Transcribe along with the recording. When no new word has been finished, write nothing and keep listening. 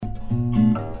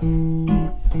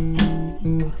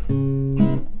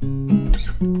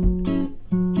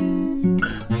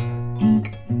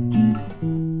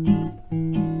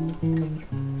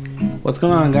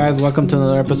going on, guys? Welcome to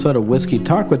another episode of Whiskey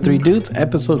Talk with Three Dudes,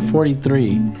 episode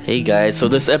 43. Hey guys, so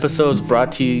this episode is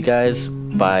brought to you guys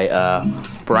by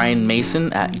Brian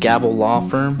Mason at Gavel Law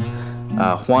Firm,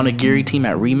 Juan Aguirre team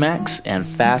at Remax, and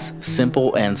Fast,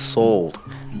 Simple, and Sold.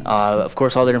 Of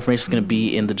course, all their information is going to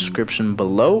be in the description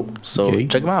below, so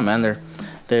check them out, man.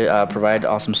 They provide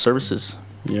awesome services.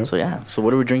 Yep. So yeah, so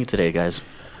what are we drinking today, guys?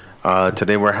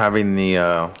 Today we're having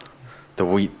the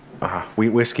wheat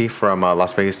whiskey from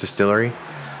Las Vegas Distillery.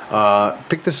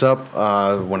 Picked this up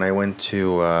when I went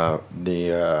to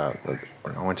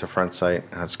when I went to Front Sight.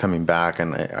 I was coming back,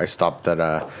 and I stopped at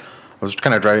I was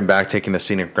kind of driving back, taking the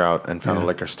scenic route, and found a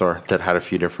liquor store that had a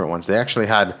few different ones. They actually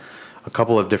had a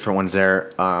couple of different ones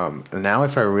there. Now,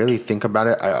 if I really think about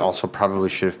it, I also probably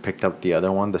should have picked up the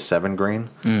other one, the 7 grain,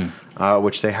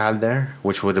 which they had there,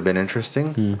 which would have been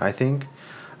interesting, I think.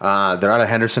 They're out of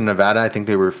Henderson, Nevada. I think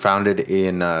they were founded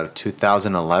in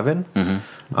 2011.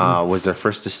 Was their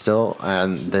first distill,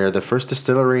 and they're the first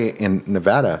distillery in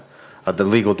Nevada, the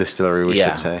legal distillery, we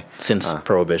should say. Since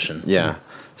Prohibition. Yeah.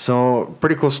 So,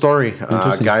 pretty cool story.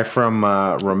 A guy from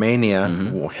Romania,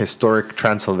 historic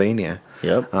Transylvania.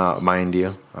 Yep. Mind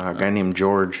you. A guy named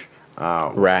George.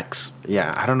 Rax.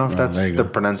 Yeah, I don't know if that's the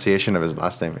pronunciation of his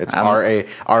last name. It's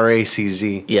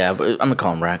R-A-C-Z. Yeah, but I'm going to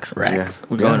call him Rax. Yeah.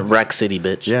 We're going to Rax City,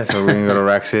 bitch. Yeah, so we're going to go to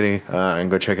Rack City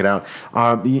and go check it out.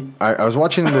 I was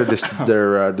watching their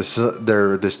distillery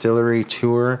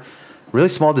tour. Really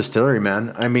small distillery,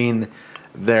 man. I mean,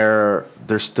 they're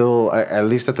still, at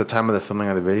least at the time of the filming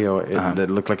of the video,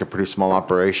 it looked like a pretty small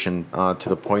operation to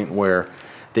the point where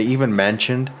they even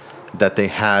mentioned that they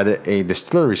had a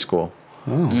distillery school.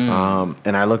 And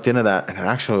I looked into that, and it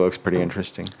actually looks pretty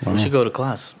interesting. We should go to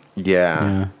class.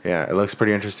 Yeah, it looks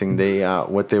pretty interesting. They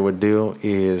what they would do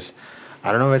is,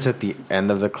 I don't know if it's at the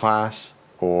end of the class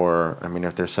or, I mean,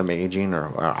 if there's some aging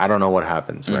or I don't know what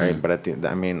happens, right? But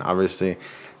obviously,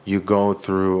 you go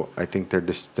through, I think, their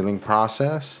distilling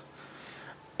process,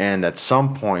 and at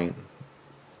some point,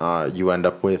 you end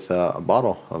up with a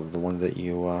bottle of the one that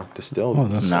you distilled. Oh,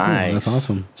 that's nice. Cool. That's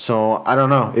awesome. So I don't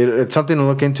know. It's something to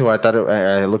look into.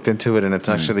 I looked into it, and it's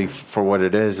actually, for what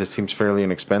it is, it seems fairly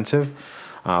inexpensive.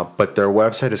 But their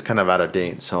website is kind of out of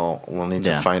date, so we'll need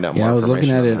to find out more information. Yeah, I was looking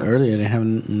at it that. earlier. They have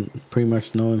pretty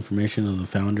much no information on the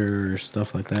founder or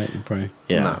stuff like that. You probably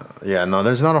No,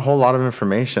 there's not a whole lot of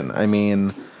information. I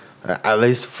mean, at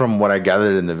least from what I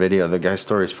gathered in the video, the guy's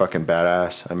story is fucking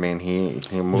badass. I mean, he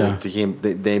moved. He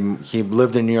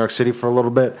lived in New York City for a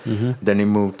little bit. Then he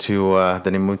moved to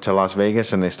Las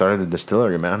Vegas, and they started the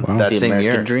distillery. Man, wow. that same American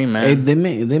year. Dream, man. Hey, they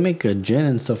make a gin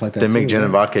and stuff like that. They make gin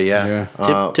and vodka.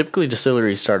 Yeah. Typically,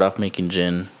 distilleries start off making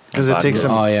gin. Because it takes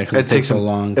them. it takes so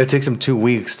long. It takes them 2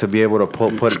 weeks to be able to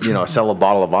put sell a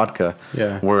bottle of vodka.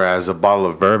 Yeah. Whereas a bottle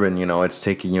of bourbon, it's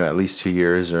taking you at least 2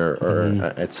 years,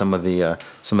 or at some of the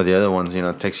other ones,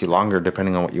 it takes you longer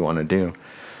depending on what you want to do.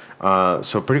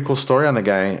 So pretty cool story on the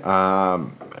guy.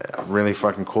 Really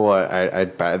fucking cool. I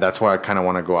that's why I kind of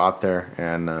want to go out there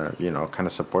and kind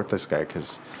of support this guy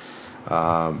because.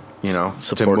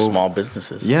 Support small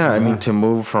businesses. Yeah, I mean, to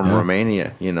move from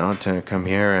Romania, to come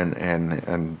here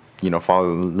and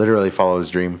follow his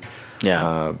dream.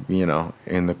 Yeah.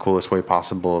 In the coolest way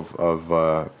possible of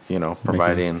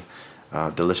providing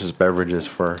delicious beverages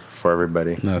for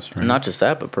everybody. That's right. Not just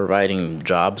that, but providing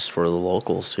jobs for the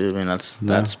locals too. I mean,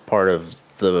 that's part of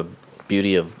the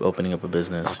beauty of opening up a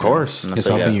business. Of course. It's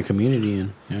helping your community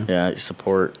you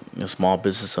support small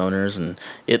business owners, and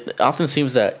it often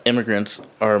seems that immigrants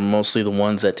are mostly the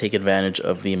ones that take advantage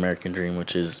of the American dream,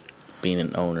 which is being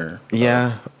an owner.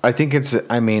 Yeah, I think it's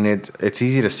it's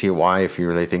easy to see why if you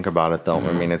really think about it, though.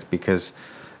 I mean, it's because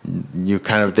you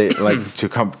kind of like to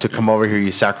come over here,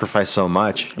 you sacrifice so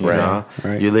much, you know?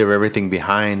 Right. You leave everything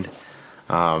behind.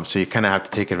 So you kind of have to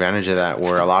take advantage of that.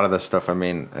 Where a lot of the stuff, I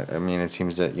mean, it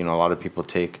seems that a lot of people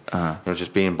take,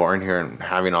 just being born here and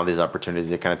having all these opportunities,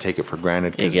 they kind of take it for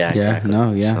granted. Yeah, exactly.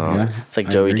 It's like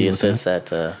Joey Diaz says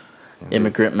that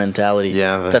immigrant mentality.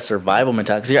 Yeah, that survival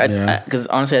mentality. Because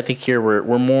honestly, I think here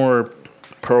we're more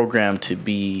programmed to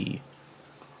be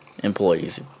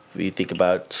employees. If you think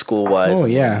about school wise. Oh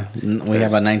yeah, we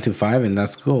have a 9 to 5, and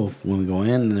that's cool. When we go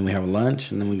in, and then we have a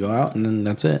lunch, and then we go out, and then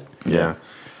that's it. Yeah.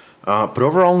 But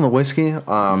overall in the whiskey,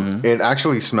 it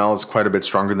actually smells quite a bit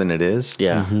stronger than it is.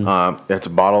 Yeah. It's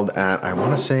bottled at, I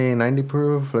want to say 90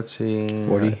 proof. Let's see.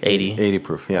 80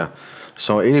 proof, yeah.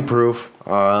 So 80 proof.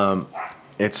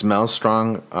 It smells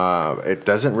strong. It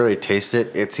doesn't really taste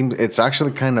it. It's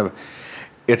actually kind of,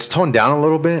 it's toned down a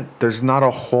little bit. There's not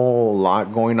a whole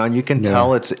lot going on. You can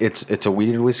tell it's a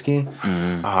wheated whiskey.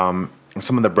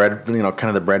 Some of the bread, kind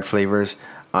of the bread flavors.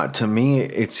 To me,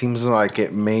 it seems like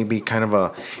it may be kind of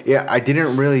a. Yeah, I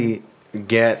didn't really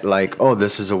get like, oh,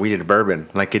 this is a wheated bourbon.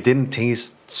 Like, it didn't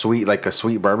taste sweet, like a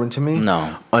sweet bourbon to me.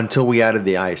 No. Until we added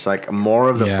the ice. Like, more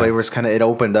of the flavors kind of, it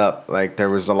opened up. Like, there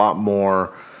was a lot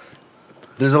more.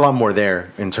 There's a lot more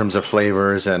there in terms of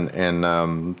flavors and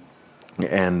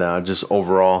just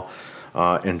overall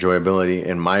enjoyability.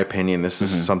 In my opinion, this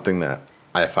is something that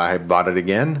if I bought it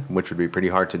again, which would be pretty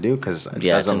hard to do because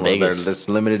it's in Vegas. There's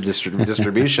limited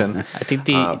distribution. I think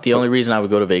the only reason I would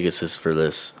go to Vegas is for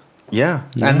this. Yeah,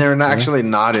 and they're not, actually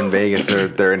not in Vegas.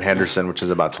 They're in Henderson, which is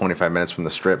about 25 minutes from the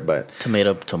Strip. But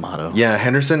tomato. Yeah,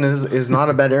 Henderson is not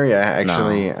a bad area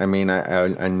actually. No. I mean,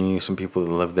 I knew some people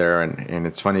that live there, and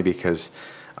it's funny because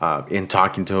in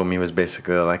talking to him, he was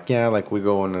basically like, yeah, like we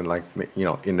go in like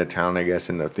into town, I guess,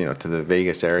 to the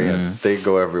Vegas area. They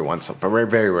go every once, but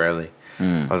very rarely.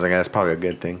 I was like, that's probably a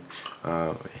good thing.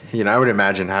 I would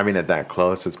imagine having it that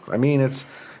close. It's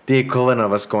the equivalent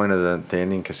of us going to the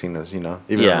Indian casinos, even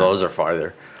though those are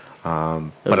farther.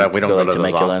 But we don't go to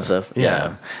those often. And stuff.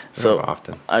 Yeah. So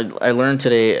often. I learned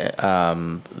today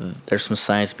there's some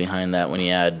science behind that. When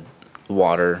you add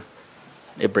water,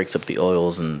 it breaks up the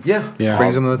oils and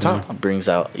brings them to the top. Brings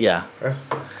out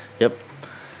Yep.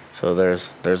 So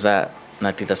there's that, and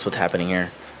I think that's what's happening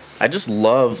here. I just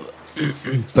love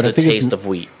the taste of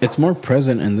wheat. It's more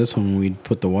present in this one when we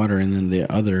put the water in than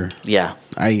the other. Yeah.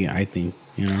 I think.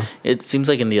 It seems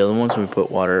like in the other ones when we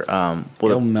put water, the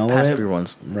past beer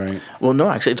ones, right? Well, no,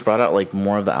 actually, it's brought out like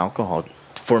more of the alcohol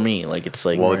for me. Like it's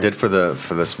like it did for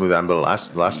the smooth amber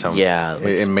last time. Yeah,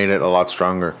 it made it a lot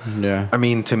stronger. Yeah, I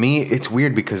mean, to me, it's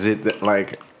weird because it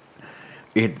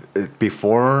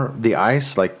before the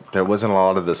ice, like there wasn't a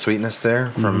lot of the sweetness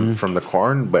there from the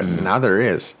corn, but now there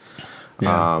is.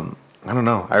 Yeah. I don't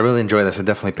know. I really enjoy this. I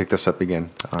definitely pick this up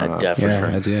again. Definitely. Yeah,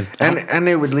 that's good. And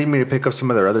it would lead me to pick up some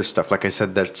of their other stuff. Like I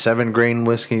said, that 7-grain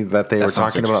whiskey that they were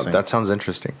talking about, that sounds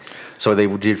interesting. So they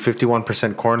did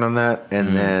 51% corn on that,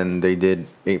 and then they did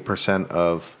 8%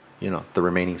 of, the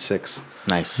remaining 6.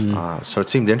 Nice. So it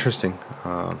seemed interesting.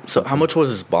 So how much was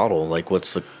this bottle? Like,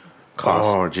 what's the cost?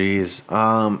 Oh, geez.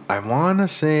 I want to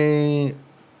say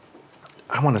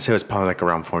it was probably like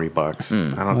around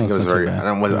 $40. I don't think it was very. I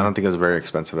don't think it was very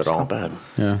expensive at all. Not bad.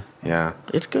 Yeah.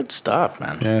 It's good stuff,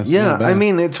 man. Yeah. I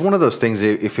mean, it's one of those things.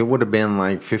 If it would have been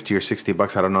like $50 or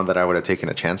 $60, I don't know that I would have taken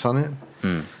a chance on it.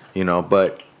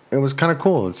 But it was kind of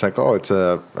cool. It's like, oh, it's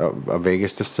a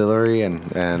Vegas distillery, and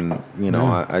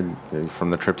I from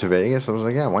the trip to Vegas, I was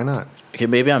like, yeah, why not? Okay,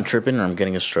 maybe I'm tripping or I'm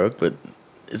getting a stroke, but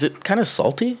is it kind of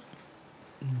salty?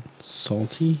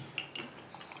 Salty?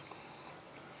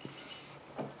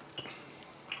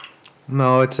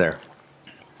 No, it's there.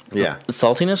 Yeah. The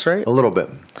saltiness, right? A little bit.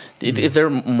 Is there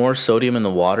more sodium in the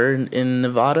water in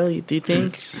Nevada, do you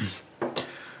think?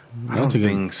 I don't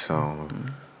think so.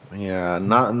 Yeah,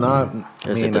 not.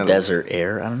 Is it the desert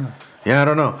air? I don't know. Yeah, I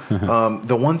don't know.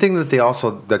 The one thing that they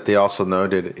also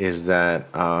noted is that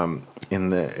in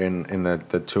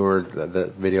the tour,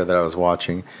 the video that I was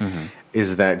watching,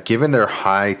 is that given their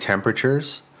high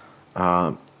temperatures,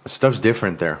 stuff's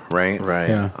different there, right? Right.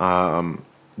 Yeah.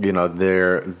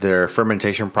 Their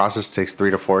fermentation process takes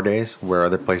 3 to 4 days, where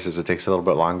other places it takes a little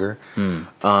bit longer.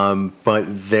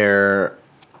 But they're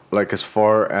like, as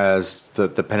far as the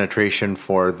penetration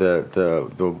for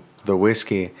the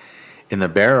whiskey in the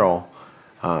barrel,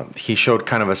 he showed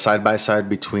kind of a side by side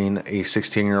between a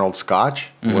 16-year-old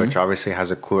Scotch, which obviously has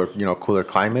a cooler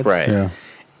climate, right? Yeah.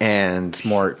 And it's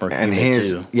more and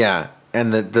his too.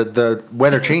 And the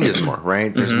weather changes more,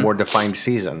 right? There's more defined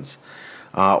seasons.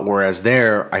 Whereas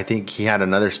there, I think he had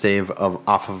another stave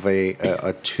off of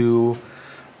a 2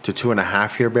 to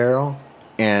 2.5 year barrel,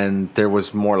 and there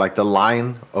was more like the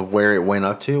line of where it went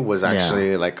up to was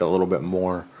actually like a little bit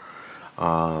more.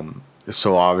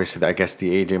 So obviously, I guess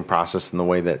the aging process and the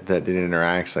way that it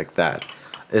interacts like that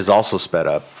is also sped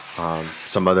up.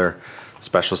 Some other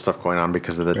special stuff going on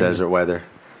because of the desert weather.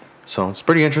 So it's a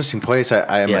pretty interesting place.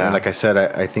 Like I said,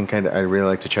 I think I'd really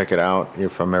like to check it out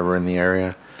if I'm ever in the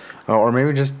area. Or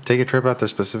maybe just take a trip out there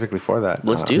specifically for that.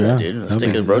 Let's do that, dude. Let's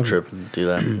take a road trip and do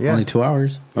that. Only 2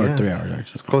 hours or 3 hours,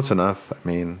 actually. It's close enough. I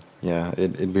mean,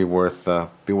 it'd be worth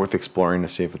exploring to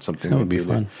see if it's something that would be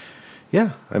fun.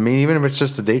 Yeah, I mean, even if it's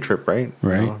just a day trip, right?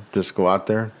 Right. Just go out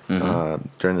there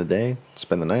during the day,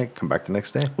 spend the night, come back the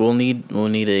next day. We'll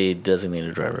need a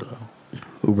designated driver though.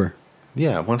 Uber.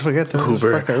 Yeah, once we get there,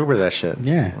 Uber that shit.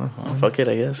 Yeah. Well, fuck it,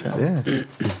 I guess. Yeah.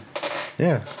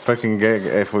 Yeah, fucking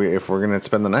if we're gonna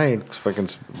spend the night, fucking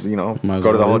go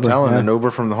to the hotel and then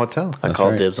Uber from the hotel. I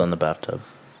call dibs on the bathtub.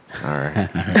 All right.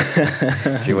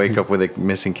 If you wake up with a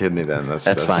missing kidney, then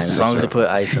that's fine. As long as they put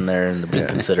ice in there and be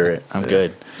considerate, I'm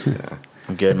good. Yeah.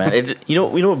 I'm good, man. It's you know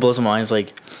what blows my mind is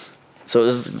like, so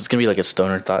it's gonna be like a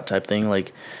stoner thought type thing.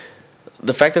 Like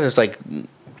the fact that there's like,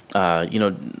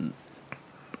 there's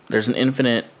an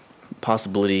infinite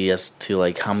possibility as to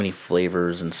like how many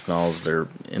flavors and smells there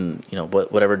in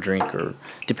whatever drink, or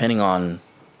depending on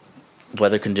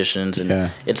weather conditions,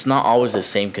 and it's not always the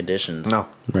same conditions. No,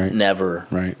 right, never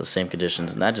right, the same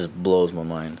conditions, and that just blows my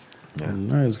mind. Yeah,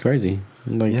 no, it's crazy.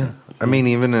 Like, yeah, I mean,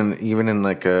 even in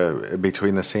like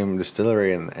between the same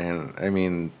distillery and I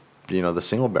mean, the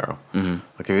single barrel. Mm-hmm.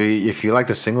 Like if you like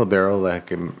the single barrel,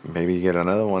 like maybe you get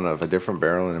another one of a different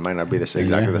barrel, and it might not be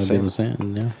exactly the same.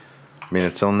 Yeah. I mean,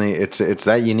 it's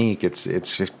that unique. It's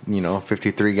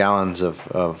 53 gallons of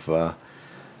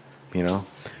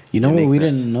You know what we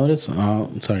didn't notice?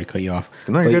 Sorry to cut you off.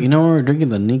 No, but good. you know, we were drinking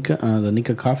the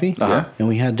Nika coffee, and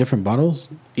we had different bottles.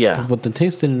 Yeah, but the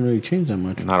taste didn't really change that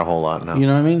much. Not a whole lot, no. You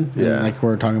know what I mean? Yeah. And like we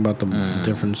were talking about the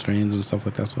different strains and stuff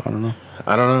like that. So I don't know.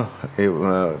 I don't know. It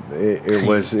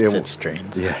was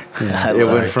strains. Yeah. It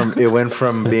went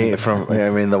from being I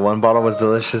mean, the one bottle was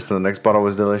delicious, and the next bottle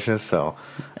was delicious. So,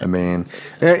 I mean,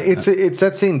 it's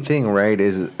that same thing, right?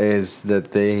 Is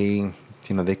that they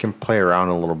they can play around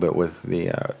a little bit with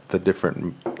the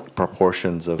different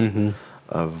proportions of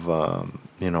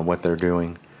what they're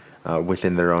doing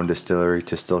within their own distillery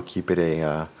to still keep it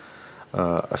a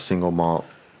single malt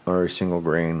or a single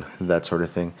grain, that sort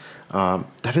of thing.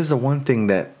 That is the one thing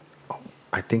that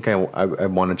I think I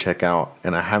want to check out,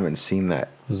 and I haven't seen that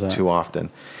too often.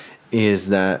 Is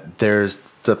that there's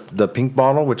the pink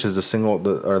bottle, which is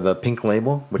the pink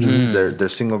label, which is their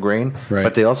single grain, right.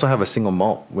 But they also have a single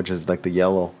malt, which is like the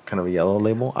yellow, kind of a yellow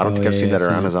label. I don't think I've seen that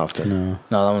around as often. No,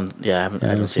 that one. Yeah, I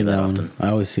haven't seen that often. I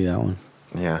always see that one.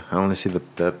 Yeah, I only see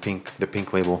the pink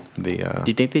label. Do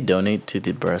you think they donate to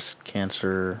the breast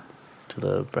cancer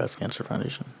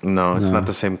foundation? No, it's not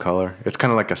the same color. It's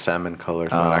kind of like a salmon color.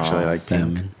 It's not actually like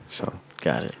salmon. Pink. So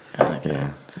got it.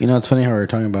 Yeah. You know, it's funny how we were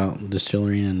talking about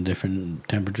distillery and different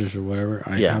temperatures or whatever.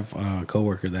 I have a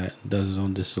coworker that does his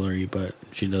own distillery, but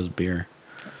she does beer.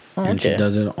 Oh, and she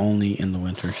does it only in the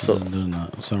winter. She doesn't do it in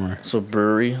the summer. So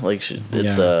brewery, like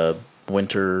it's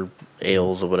winter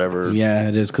ales or whatever. Yeah,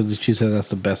 it is, because she said that's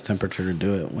the best temperature to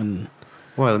do it when.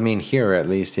 Well, I mean, here at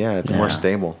least, it's more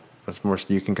stable. It's more,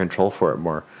 you can control for it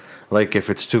more. Like if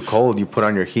it's too cold, you put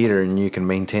on your heater and you can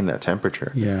maintain that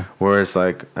temperature. Yeah. Whereas,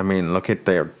 like, I mean, look at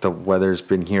the weather's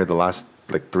been here the last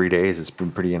 3 days. It's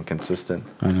been pretty inconsistent.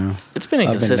 I know. It's been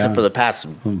inconsistent for the past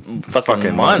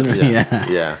fucking months.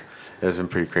 Yeah. It's been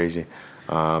pretty crazy.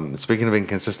 Speaking of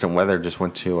inconsistent weather, just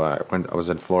went to I was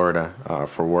in Florida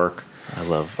for work. I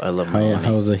love Miami.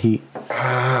 How was the heat?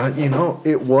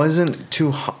 It wasn't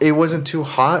too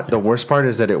hot. The worst part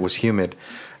is that it was humid.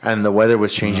 And the weather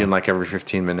was changing like every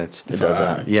 15 minutes. It does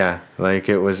that. Yeah, like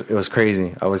it was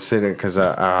crazy. I was sitting because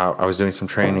I was doing some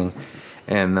training,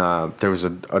 and there was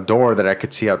a door that I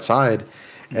could see outside,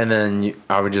 and then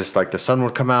I would just like the sun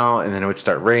would come out, and then it would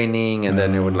start raining, and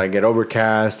then it would like get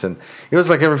overcast, and it was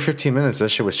like every 15 minutes that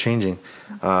shit was changing.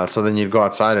 So then you'd go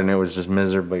outside, and it was just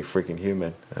miserably freaking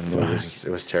humid, and it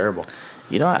was terrible.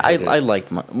 I liked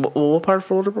what part of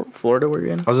Florida were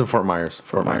you in? I was in Fort Myers.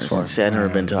 Fort Myers. See, I'd never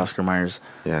been to Oscar Myers.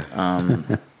 Yeah.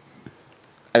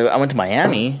 I went to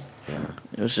Miami. Yeah.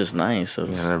 It was just nice.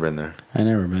 I've never been there. I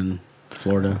never been to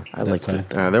Florida. I liked it.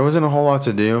 There wasn't a whole lot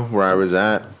to do where I was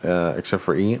at, except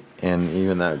for eat, and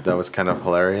even that was kind of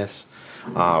hilarious.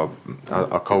 A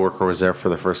coworker was there for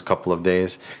the first couple of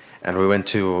days, and we went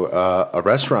to a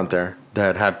restaurant there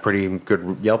that had pretty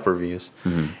good Yelp reviews.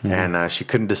 Mm-hmm. And she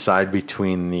couldn't decide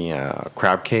between the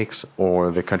crab cakes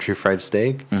or the country fried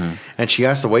steak. Mm-hmm. And she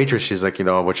asked the waitress, she's like,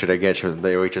 what should I get?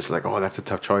 The waitress was like, oh, that's a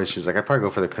tough choice. She's like, I'd probably go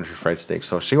for the country fried steak.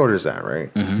 So she orders that,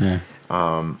 right? Mm-hmm.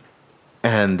 Yeah.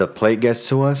 And the plate gets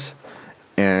to us,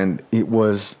 and it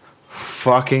was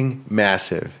fucking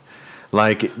massive.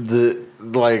 Like the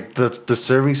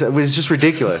serving set was just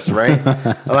ridiculous, right?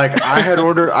 Like I had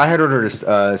ordered a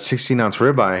 16-ounce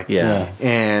ribeye,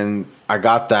 and I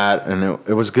got that, and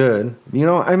it was good.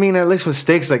 I mean, at least with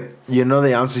steaks, like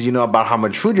the ounces, about how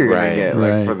much food you're gonna get,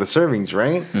 like for the servings,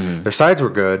 right? Mm-hmm. Their sides were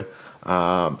good.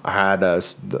 I had a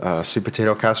sweet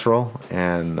potato casserole,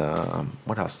 and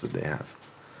what else did they have?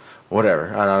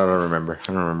 Whatever, I don't remember. I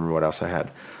don't remember what else I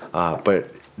had,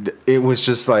 but it was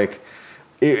just like.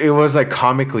 It was like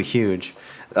comically huge,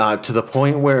 to the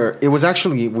point where it was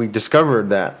actually, we discovered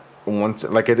that once,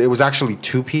 like it was actually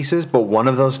 2 pieces, but one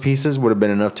of those pieces would have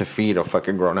been enough to feed a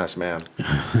fucking grown ass man.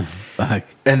 Fuck.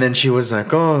 And then she was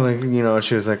like, oh, like, you know,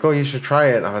 she was like, oh, you should try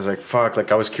it. And I was like, fuck,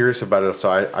 like I was curious about it,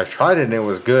 so I tried it and it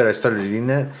was good. I started eating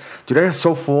it, dude. I got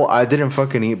so full, I didn't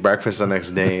fucking eat breakfast the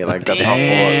next day. Like that's how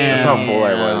full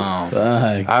I was.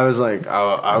 Fuck. I was like,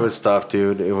 I was stuffed,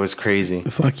 dude. It was crazy.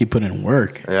 Fuck, you put in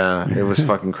work. Yeah, it was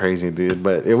fucking crazy, dude.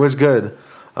 But it was good.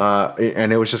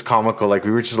 And it was just comical. Like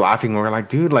we were just laughing. We were like,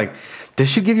 dude, like they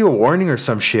should give you a warning or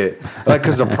some shit. Like,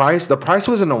 cause the price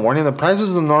wasn't a warning. The price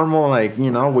was a normal, like,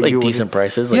 you know, what like you decent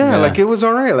prices. Like, yeah, like it was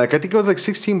all right. Like I think it was like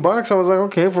 $16. I was like,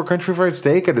 okay, for country fried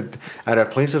steak at a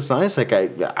place that's nice, like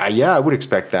I would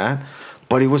expect that.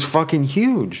 But it was fucking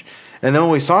huge. And then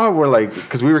when we saw it, we're like,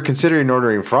 because we were considering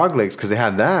ordering frog legs because they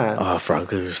had that. Oh,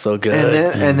 frog legs are so good.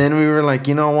 And then we were like,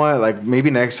 you know what? Like maybe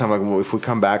next time, like if we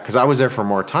come back, because I was there for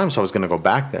more time, so I was gonna go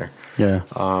back there. Yeah.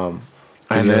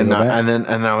 And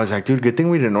I was like, dude, good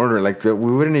thing we didn't order. Like we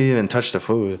wouldn't even touch the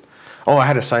food. Oh, I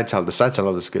had a side salad. The side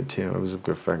salad was good too. It was a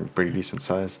good, fucking pretty decent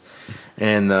size.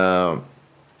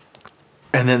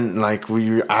 And then like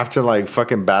we after like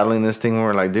fucking battling this thing, we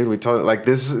were like, dude, we told like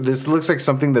this looks like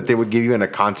something that they would give you in a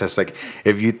contest. Like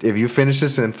if you finish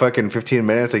this in fucking 15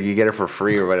 minutes, like you get it for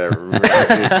free or whatever.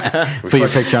 Put your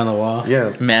picture on the wall.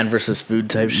 Yeah. Man versus food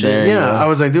type shit. Yeah. I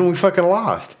was like, dude, we fucking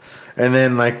lost. And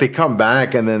then like they come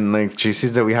back and then like she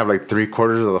sees that we have like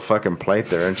 3/4 of the fucking plate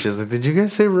there, and she's like, "Did you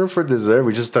guys save room for dessert?"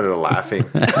 We just started laughing.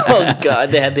 Oh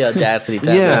god, they had the audacity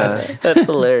to yeah, that's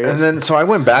hilarious. And then so I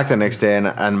went back the next day,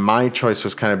 and my choice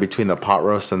was kind of between the pot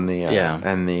roast and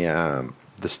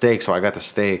the steak. So I got the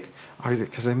steak.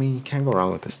 Because I mean, you can't go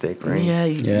wrong with the steak, right? Yeah,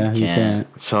 you can't.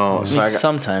 So,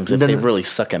 sometimes if they really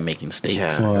suck at making steaks.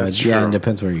 Yeah, well, it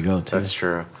depends where you go to. That's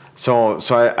true. So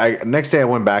I next day I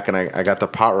went back and I got the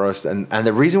pot roast, and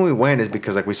the reason we went is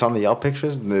because like we saw in the Yelp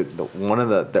pictures, one of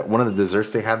the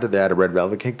desserts they had a red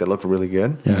velvet cake that looked really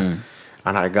good. Yeah.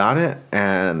 And I got it,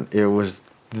 and it was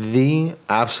the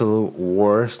absolute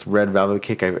worst red velvet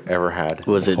cake I've ever had.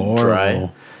 Was it Horrible.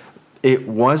 dry? It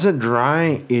wasn't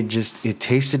dry. It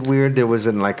tasted weird. There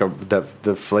wasn't like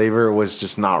the flavor was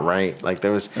just not right. Like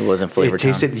there was. It wasn't flavor. It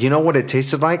tasted. You know what it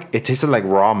tasted like? It tasted like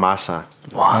raw masa.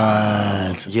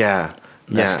 What? Yeah.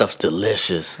 That stuff's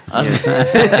delicious.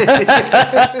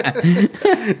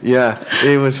 Yeah,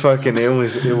 it was fucking. It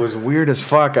was weird as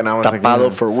fuck, and I was Tapado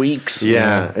like, for weeks.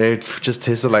 Yeah, it just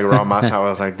tasted like raw masa. I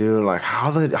was like, dude, like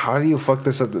how do you fuck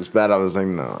this up this bad? I was like,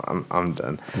 no, I'm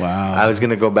done. Wow. I was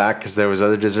gonna go back because there was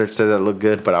other desserts there that looked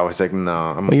good, but I was like,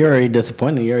 no. Well, you're already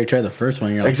disappointed. You already tried the first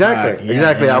one. You're like,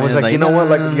 exactly. I was like, you know what?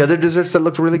 Like the other desserts that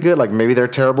looked really good, like maybe they're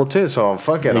terrible too. So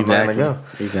fuck it, I'm not gonna go.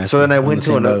 Exactly. So then I went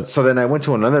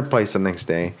to another place the next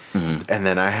day, and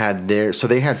then I had so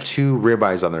they had 2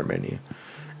 ribeyes on their menu,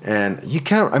 and you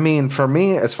can't. I mean, for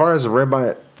me, as far as a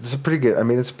ribeye, it's a pretty good. I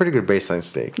mean, it's a pretty good baseline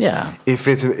steak. Yeah.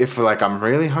 If like I'm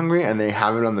really hungry and they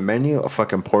have it on the menu, a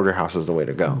fucking porterhouse is the way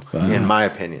to go, in my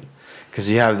opinion. Because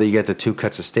you get the 2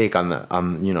 cuts of steak on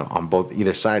both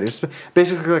either side. It's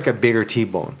basically like a bigger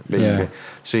T-bone, basically. Yeah.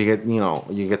 So you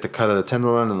get the cut of the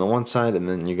tenderloin on the one side, and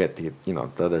then you get the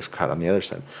other cut on the other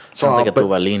side. Sounds like a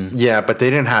tubalin. Yeah, but they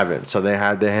didn't have it. So they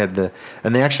had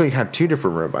and they actually had 2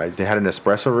 different ribeyes. They had an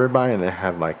espresso ribeye, and they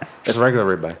had like just a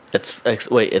regular ribeye.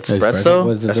 Espresso?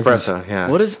 Espresso, yeah.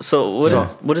 What is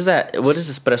that? What does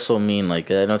espresso mean?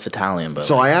 Like I know it's Italian, but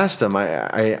so I asked him.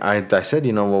 I said,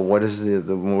 well, what is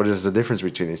the difference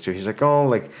between these 2? He's like, oh,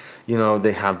 like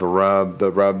they have the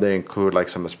rub they include like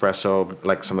some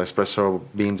espresso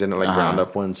beans in it, like ground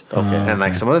up ones, and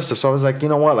like some other stuff. So I was like, you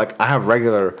know what, like I have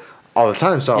regular all the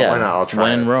time, so why not? I'll try.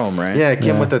 When in Rome, right? Yeah, it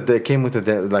came with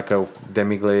like a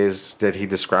demi glaze that he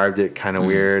described it kind of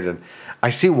weird, and I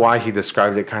see why he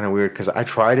described it kind of weird because I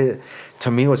tried it. To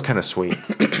me, it was kind of sweet.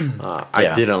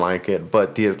 I didn't like it,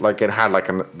 but it had like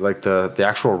the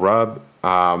actual rub.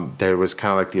 There was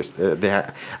kind of like this.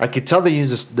 I could tell they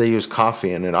use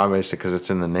coffee in it, obviously, because it's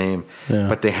in the name. Yeah.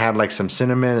 But they had like some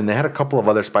cinnamon, and they had a couple of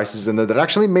other spices in there that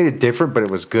actually made it different, but it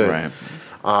was good. Right.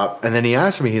 And then he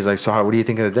asked me, he's like, so what do you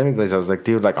think of the demi-glaze? I was like,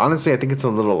 dude, like, honestly, I think it's a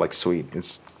little, like, sweet.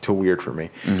 It's too weird for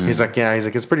me. Mm-hmm. He's like,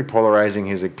 it's pretty polarizing.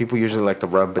 He's like, people usually like the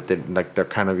rub, but they're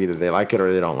kind of either they like it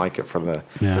or they don't like it for the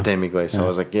demi-glaze. So I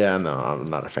was like, no, I'm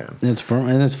not a fan. It's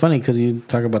funny because you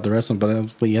talk about the restaurant, but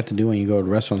that's what you have to do when you go to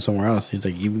a restaurant somewhere else. He's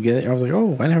like, you get it? I was like,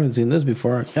 oh, I haven't seen this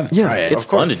before. Yeah, it's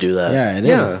fun to do that. Yeah, it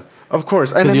is. Of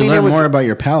course, and you learn more about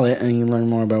your palate, and you learn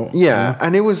more about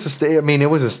and it was it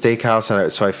was a steakhouse, and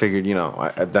so I figured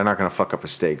they're not gonna fuck up a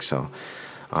steak, so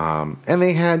And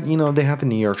they had the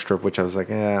New York strip, which I was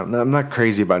like, I'm not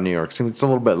crazy about New York. It's a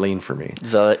little bit lean for me.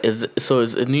 Is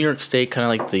a New York steak kind of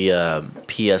like the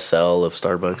PSL of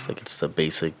Starbucks? Like it's the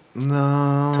basic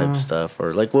type stuff,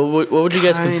 or like what would you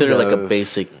guys consider like a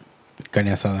basic carne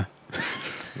asada?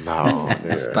 No,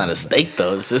 it's not a steak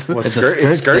though. It's just it's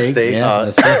a skirt steak. Yeah,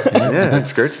 that's right. Yeah, it's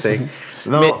skirt steak.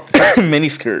 No, mini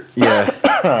skirt. Yeah,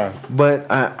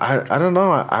 but I don't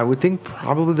know. I would think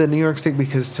probably the New York steak,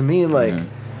 because to me, like,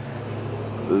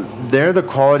 they're the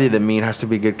quality of the meat has to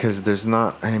be good, because there's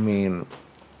not. I mean,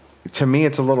 to me,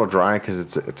 it's a little dry because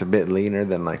it's a bit leaner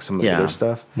than like some of the other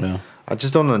stuff. Yeah, I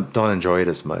just don't enjoy it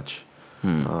as much.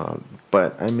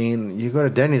 But I mean, you go to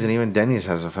Denny's, and even Denny's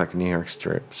has a fucking New York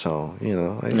strip, so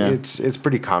it's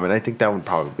pretty common. I think that would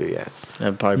probably be it.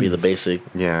 That'd probably be the basic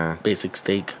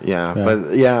steak. Yeah.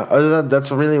 But other than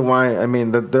that's really why. I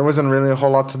mean, there wasn't really a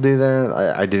whole lot to do there.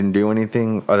 I didn't do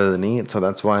anything other than eat, so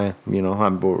that's why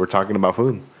we're talking about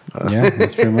food. Yeah,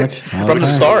 that's pretty much from the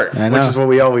start, which is what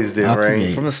we always do,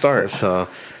 right? From the start. So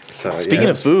speaking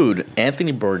of food,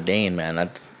 Anthony Bourdain, man,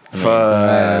 that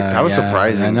was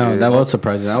surprising. I know, dude. That was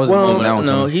surprising. I was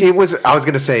I was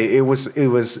gonna say it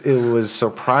was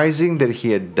surprising that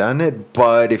he had done it,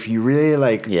 but if you really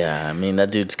like, I mean that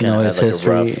dude's kind of had like a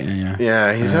rough.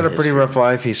 He's had a pretty rough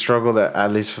life. He struggled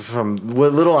at least from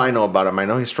what little I know about him. I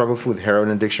know he struggled with heroin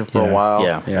addiction for a while.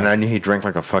 And I knew he drank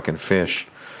like a fucking fish.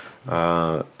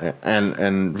 And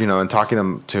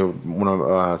talking to one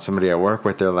of somebody I work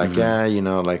with, they're like,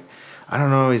 like, I don't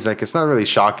know. He's like, it's not really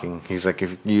shocking. He's like,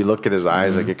 if you look at his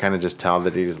eyes, like you kind of just tell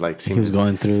that he's like, he was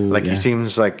going through, like he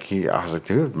seems like I was like,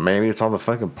 dude, maybe it's all the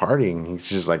fucking partying. He's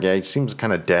just like, he seems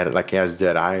kind of dead, like he has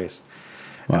dead eyes.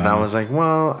 Wow. And I was like,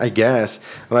 well, I guess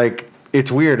like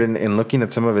it's weird. And looking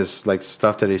at some of his like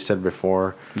stuff that he said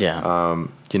before,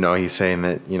 he's saying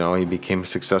that he became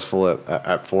successful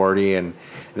at 40, and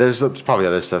there's probably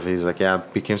other stuff. He's like,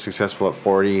 became successful at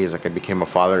 40. He's like, I became a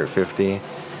father at 50.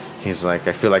 He's like,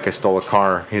 I feel like I stole a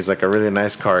car. He's like, a really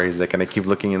nice car. He's like, and I keep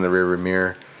looking in the rearview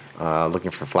mirror,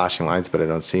 looking for flashing lights, but I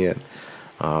don't see it,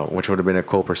 which would have been a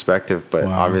cool perspective. But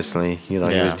obviously, he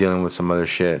was dealing with some other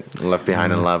shit, left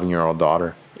behind an 11-year-old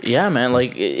daughter. Yeah, man.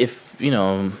 Like, if,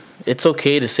 it's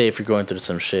okay to say if you're going through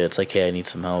some shit. It's like, hey, I need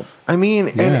some help. I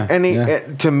mean,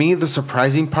 to me, the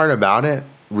surprising part about it,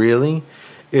 really,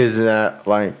 is that,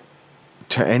 like,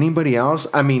 to anybody else,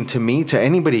 I mean, to me, to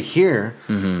anybody here,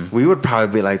 we would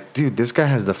probably be like, dude, this guy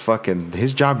has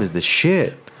his job is the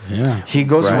shit. Yeah. He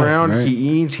goes around, he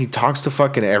eats, he talks to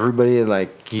fucking everybody.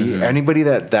 Like, anybody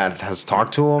that has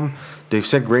talked to him, they've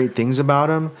said great things about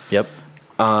him. Yep.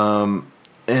 And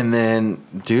then,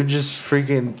 dude just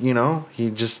freaking,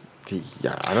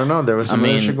 I don't know. There was some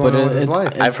shit going on with his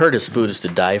life. I've heard his food is to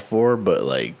die for, but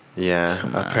like,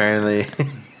 apparently.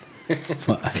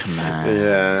 Come on.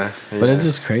 Yeah. But it's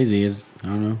just crazy. I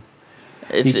don't know.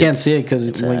 You can't see it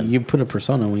because when you put a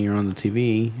persona when you're on the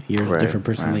TV, you're a different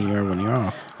person than you are when you're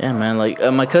off. Yeah, man. Like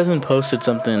my cousin posted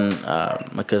something.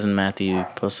 My cousin Matthew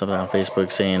posted something on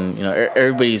Facebook saying,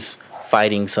 everybody's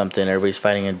fighting something. Everybody's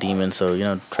fighting a demon.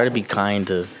 So try to be kind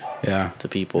to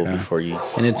people before you.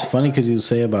 And it's funny because you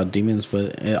say about demons,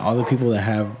 but all the people that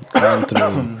have gone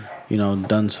through.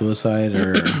 Done suicide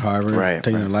or however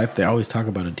taking their life, they always talk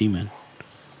about a demon.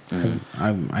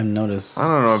 I've noticed. I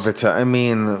don't know if it's.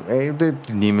 The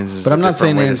demons. Is but I'm not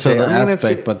saying it into the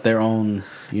aspect, but their own.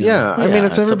 I mean,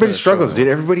 it's everybody's struggles, dude.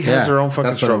 Everybody has their own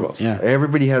fucking struggles.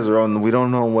 Everybody has their own. We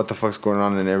don't know what the fuck's going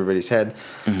on in everybody's head.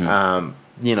 I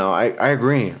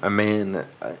agree. I mean,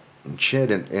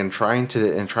 shit, and trying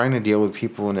to deal with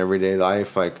people in everyday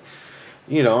life, like,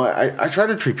 I try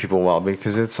to treat people well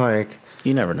because it's like.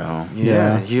 You never know.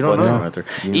 Yeah, you don't know.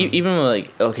 Even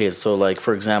like, okay, so like,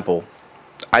 for example,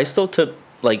 I still tip,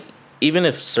 like, even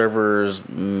if servers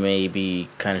may be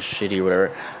kind of shitty or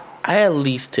whatever, I at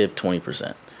least tip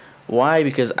 20%. Why?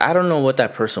 Because I don't know what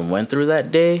that person went through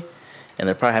that day, and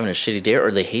they're probably having a shitty day,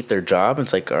 or they hate their job.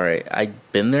 It's like, all right,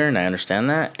 I've been there and I understand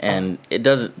that, and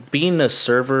being a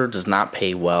server does not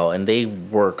pay well, and they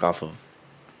work off of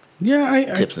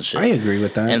tips and shit. I agree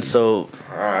with that. And so,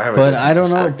 but I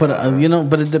don't know. But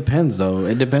but it depends though.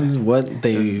 It depends what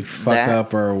they fuck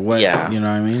up or what. Yeah. You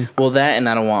know what I mean? Well, that and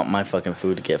I don't want my fucking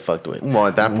food to get fucked with. Well,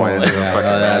 at that point, it doesn't fucking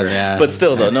matter. Yeah. But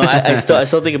still, though, no, I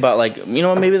still think about like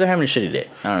maybe they're having a shitty day.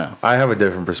 I don't know. I have a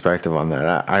different perspective on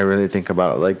that. I really think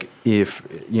about like if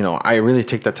I really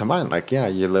take that to mind. Like,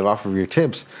 you live off of your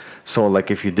tips. So like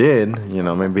if you did,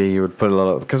 maybe you would put a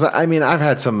little. Because I mean, I've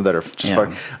had some that are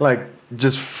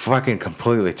just fucking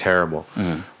completely terrible,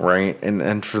 right?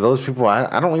 And for those people,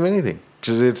 I don't leave anything.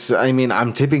 Because it's, I mean,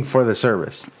 I'm tipping for the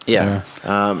service. Yeah.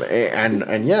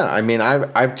 And yeah, I mean,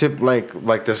 I've tipped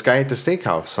like this guy at the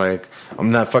steakhouse. Like,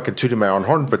 I'm not fucking tooting my own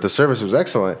horn, but the service was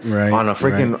excellent. Right. On a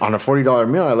freaking on a $40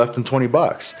 meal, I left him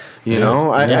 $20. You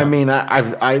know, I mean,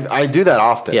 I do that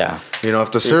often. Yeah. You know,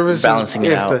 if the service balancing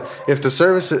it out. If the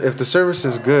service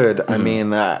is good, I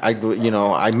mean,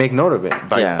 I make note of it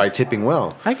by tipping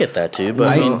well. I get that too, but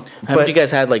I mean, haven't you guys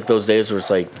had like those days where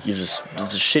it's like it's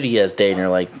a shitty ass day, and you're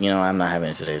like, I'm not having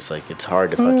it today. It's like it's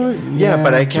hard to fucking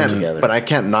but I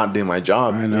can't not do my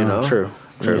job. I know. You know, True.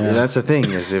 And that's the thing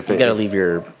is if you gotta leave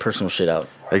your personal shit out.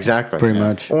 Exactly. Pretty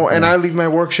much. Well, and I leave my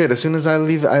work shit as soon as I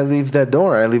leave that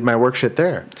door. I leave my work shit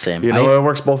there. Same. You know, it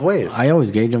works both ways. I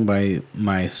always gauge them by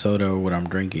my soda or what I'm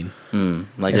drinking.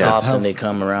 Like how often they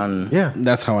come around. Yeah,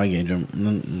 that's how I gauge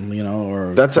them. You know,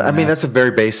 or that's a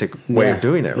very basic way of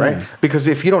doing it, right? Yeah. Because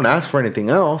if you don't ask for anything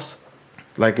else,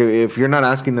 like if you're not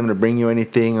asking them to bring you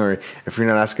anything, or if you're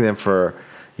not asking them for,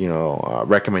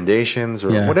 recommendations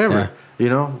or whatever,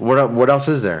 what else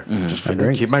is there? Just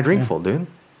keep my drink full, dude.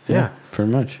 Yeah,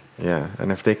 pretty much. Yeah,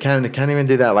 and if they can't even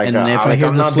do that. Like, and if I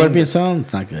hear the slurping sound,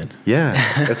 it's not good. Yeah,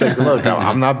 it's like, look,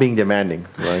 I'm not being demanding.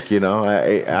 Like,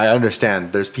 I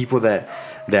understand. There's people that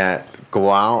go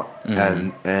out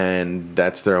and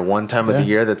that's their one time of the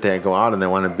year that they go out and they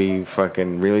want to be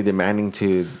fucking really demanding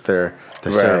to their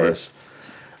servers.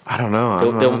 I don't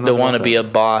know. They'll want to be a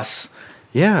boss.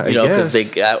 Yeah, because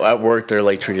they at work they're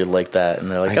like treated like that, and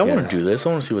they're like, I want to do this. I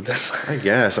want to see what this. I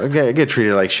guess I get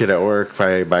treated like shit at work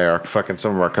by our fucking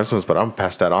some of our customers, but I don't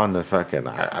pass that on to fucking.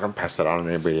 I don't pass that on to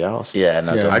anybody else. Yeah,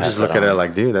 no. I just look at it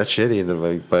like, dude, that's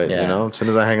shitty. But as soon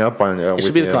as I hang up on it,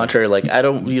 should be the contrary. Like, I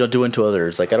don't do unto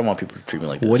others. Like, I don't want people to treat me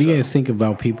like this. What do you guys think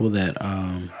about people that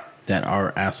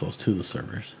are assholes to the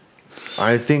servers?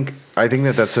 I think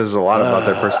that says a lot about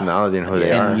their personality and who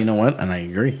they are. And you know what? And I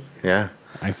agree. Yeah.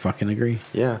 I fucking agree.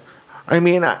 Yeah. I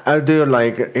mean, I do,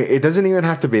 like, it doesn't even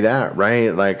have to be that, right?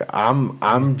 Like,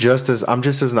 I'm just as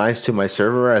nice to my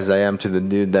server as I am to the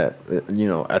dude that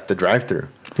at the drive-thru.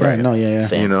 Right. No. Yeah.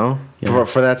 Same.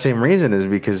 For that same reason is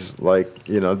because, like,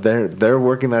 they're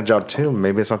working that job too.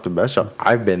 Maybe it's not the best job.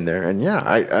 I've been there, and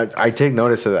I take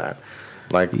notice of that.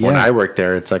 Like, when I worked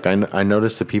there, it's like I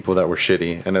noticed the people that were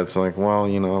shitty, and it's like, well,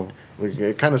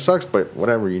 it kind of sucks, but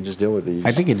whatever. You just deal with it.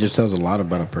 I think it just tells a lot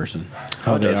about a person,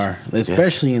 how they are,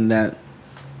 especially in that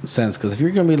sense. Because if you're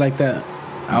gonna be like that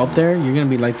out there, you're gonna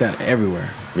be like that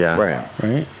everywhere. Yeah.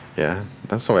 Right. Yeah.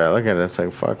 That's the way I look at it. It's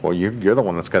like, fuck. Well, you're the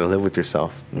one that's got to live with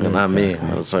yourself, not me.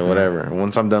 It's like, whatever.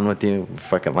 Once I'm done with you,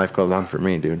 fucking life goes on for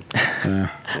me, dude. I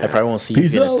probably won't see you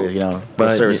again if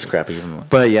the service is crappy.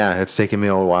 But yeah, it's taken me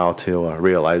a while to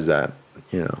realize that.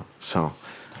 So.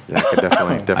 Yeah, I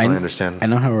definitely understand. I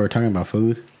know how we were talking about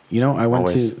food. I went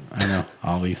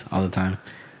always. all the time.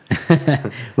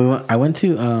 I went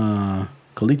to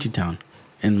Caliche Town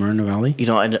in Moreno Valley.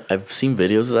 I've seen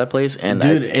videos of that place, and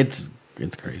dude, it's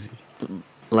crazy.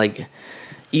 Like,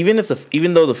 even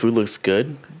though the food looks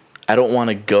good, I don't want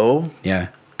to go. Yeah.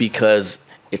 Because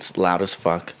it's loud as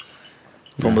fuck.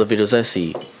 From the videos I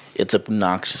see, it's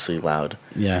obnoxiously loud.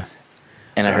 Yeah.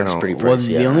 And I heard it's pretty pricey. Well,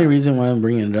 the only reason why I'm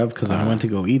bringing it up because I went to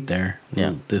go eat there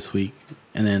this week,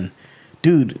 and then,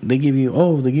 dude, they give you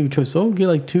choice. Oh, get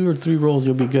like 2 or 3 rolls,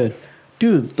 you'll be good.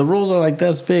 Dude, the rolls are like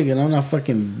this big, and I'm not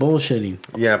fucking bullshitting.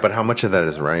 Yeah, but how much of that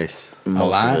is rice?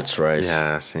 Most of it's rice.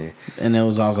 Yeah, see. And I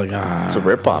was like, it's a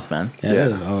ripoff, man. Yeah.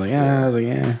 I was like,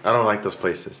 yeah. I don't like those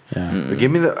places. Yeah. But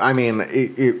give me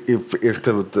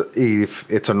if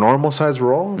it's a normal size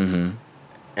roll. Mm-hmm.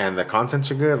 And the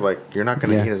contents are good, like, you're not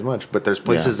going to eat as much. But there's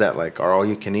places that, like, are all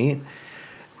you can eat.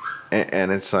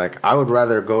 And it's like, I would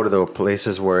rather go to the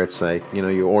places where it's like,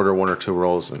 you order 1 or 2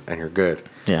 rolls and you're good.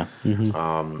 Yeah.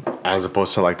 Mm-hmm. As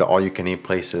opposed to, like, the all you can eat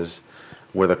places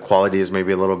where the quality is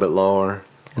maybe a little bit lower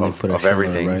of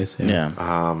everything. Rice,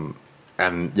 then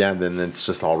it's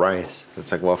just all rice.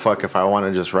 It's like, well, fuck, if I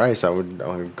wanted just rice, I would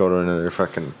go to another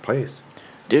fucking place.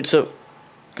 Dude, so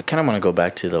I kind of want to go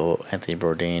back to the whole Anthony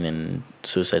Bourdain and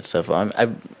suicide stuff.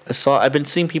 I've been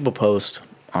seeing people post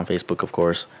on Facebook, of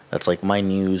course. That's like my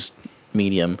news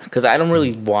medium because I don't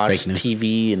really watch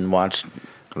TV and watch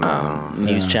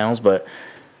news channels, but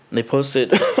they posted,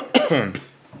 the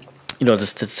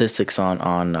statistics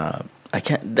on. I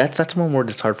can't. That's one word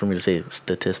that's hard for me to say.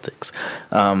 Statistics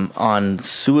on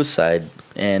suicide,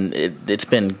 and it's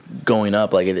been going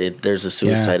up. Like there's a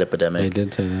suicide epidemic. They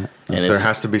did say that. And there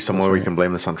has to be some way we can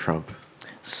blame this on Trump.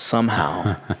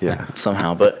 Somehow. Yeah.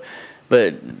 Somehow. But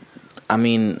I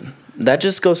mean, that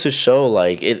just goes to show,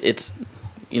 like, it's,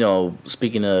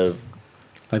 speaking of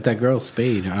Like that girl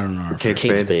Spade. I don't know. Kate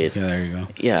Spade. Yeah, there you go.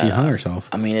 Yeah, she hung herself.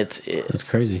 I mean, it's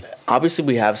crazy. Obviously,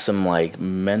 we have some like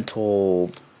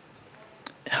mental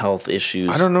health issues.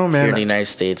 I don't know, man. Here in the United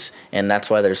States, and that's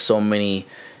why there's so many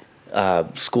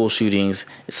school shootings.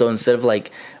 So instead of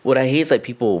like, what I hate is like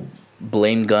people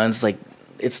blame guns. Like,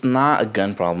 it's not a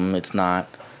gun problem. It's not.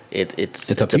 It's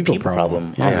a people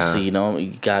problem. Yeah. Obviously, you know,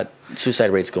 you got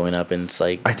suicide rates going up, and it's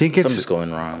like I think something's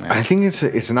going wrong. Man. I think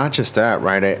it's not just that,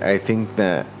 right? I think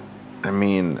that, I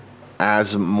mean,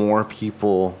 as more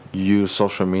people use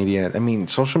social media, I mean,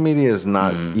 social media is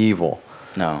not evil.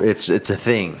 No, it's a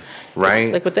thing, right?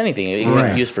 It's like with anything, it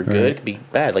can be used for good, it can be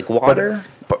bad. Like water,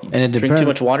 but and it drink too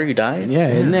much water, you die. Yeah,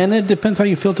 and it depends how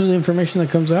you filter the information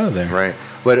that comes out of there. Right.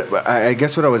 But I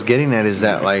guess what I was getting at is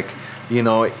that, like, you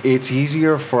know, it's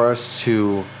easier for us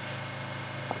to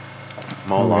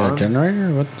mow lawns. A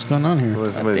generator? What's going on here?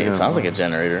 I think it sounds like a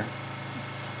generator.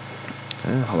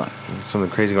 Yeah. Hold on. Something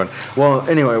crazy going on. Well,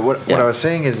 anyway, what I was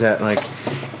saying is that, like,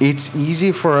 it's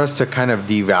easy for us to kind of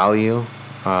devalue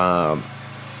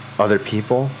other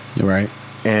people. You're right.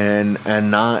 And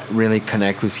not really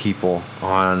connect with people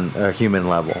on a human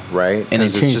level, right? And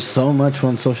it changed so much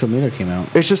when social media came out.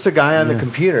 It's just a guy on the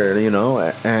computer, you know,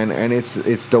 and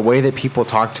it's the way that people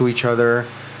talk to each other.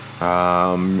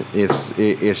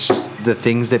 It's just the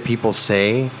things that people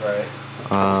say, Right.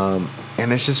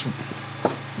 and it's just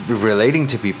relating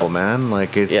to people, man.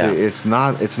 Like it's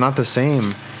not the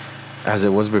same as it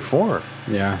was before.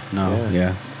 Yeah. No.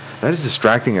 Yeah. That is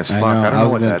distracting as fuck. I don't know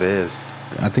what that is.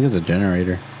 I think it's a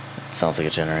generator. It sounds like a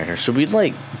generator. Should we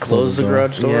like close the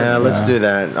garage door? Yeah, let's do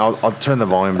that. I'll turn the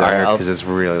volume down because it's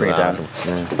really loud.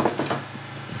 Yeah.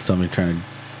 Somebody trying to.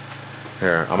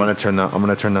 Here, I'm gonna turn down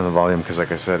the volume because,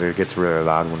 like I said, it gets really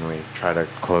loud when we try to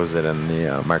close it and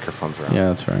the microphones are out. Yeah,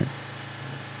 that's right.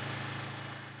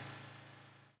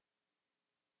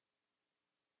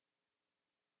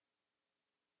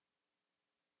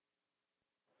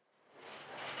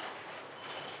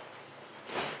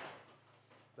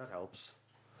 That helps.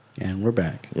 And we're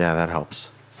back. Yeah, that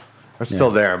helps. It's still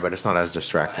there, but it's not as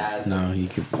distracting. No, you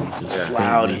could just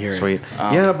loud to hear Sweet. it.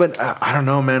 Yeah, but I don't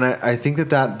know, man. I think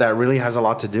that really has a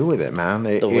lot to do with it, man.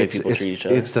 The way people treat each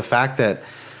other. It's the fact that,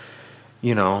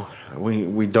 you know,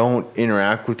 we don't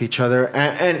interact with each other.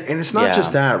 And it's not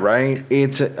just that, right?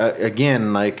 It's,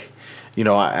 again, like, you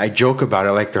know, I joke about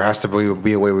it, like there has to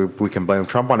be a way we can blame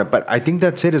Trump on it. But I think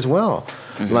that's it as well.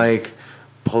 Mm-hmm. Like,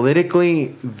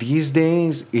 politically, these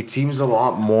days, it seems a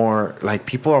lot more like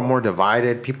people are more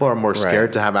divided. People are more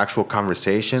scared to have actual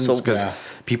conversations because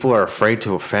people are afraid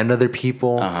to offend other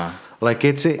people. Uh-huh. Like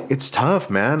it's tough,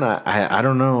 man. I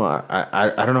don't know.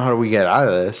 I don't know how do we get out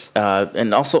of this.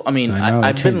 And also, I mean,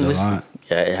 I've been listening.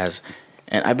 Yeah, it has,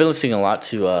 and I've been listening a lot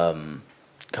to,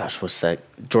 what's that?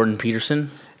 Jordan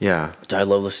Peterson. Yeah, I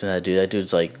love listening to that dude. That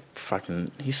dude's like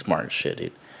fucking. He's smart as shit,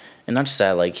 dude. And not just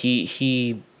that, like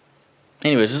he.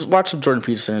 Anyways, just watch some Jordan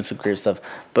Peterson and some great stuff.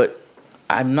 But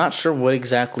I'm not sure what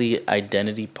exactly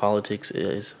identity politics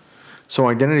is. So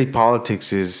identity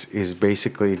politics is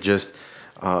basically just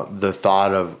the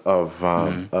thought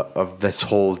of this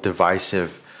whole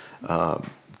divisive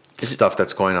stuff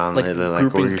that's going on like lately,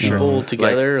 like grouping people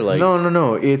together. Like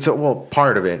no, it's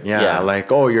part of it. Yeah,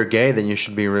 like you're gay, then you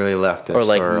should be really leftist,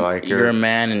 or like you're a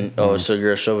man and so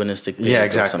you're a chauvinistic. Yeah,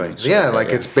 exactly. Yeah, like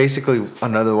it's basically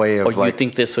another way of you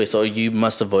think this way, so you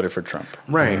must have voted for Trump.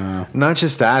 Right. Not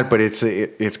just that, but it's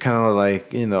kind of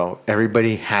like, you know,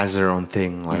 everybody has their own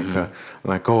thing. Like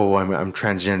I'm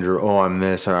transgender. I'm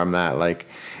this or I'm that. Like.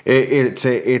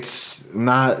 It's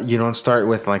not, you don't start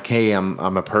with like, hey, I'm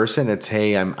a person. It's,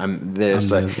 hey, I'm this.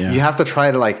 Like, you have to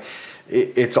try to like,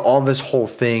 it's all this whole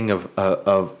thing of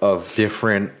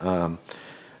different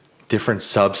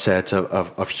subsets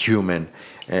of human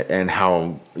and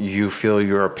how you feel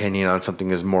your opinion on something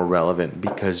is more relevant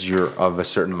because you're of a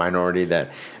certain minority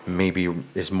that maybe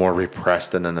is more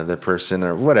repressed than another person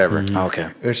or whatever. Mm-hmm.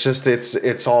 Okay. It's just,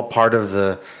 it's all part of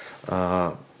the,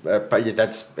 but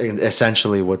that's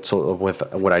essentially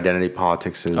what identity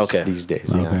politics is these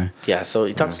days. Okay. Yeah. So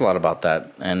he talks a lot about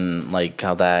that and like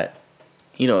how that,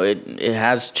 you know, it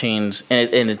has changed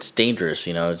and it's dangerous.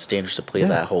 You know, it's dangerous to play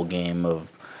that whole game of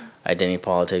identity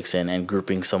politics and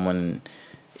grouping someone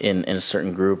in a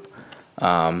certain group.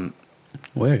 Well,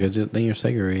 yeah, because then you're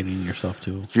segregating yourself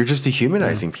too. You're just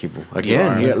dehumanizing people.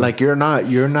 Again, you're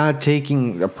not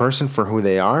taking a person for who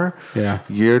they are. Yeah,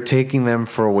 you're taking them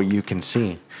for what you can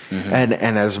see. Mm-hmm.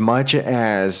 And as much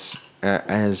as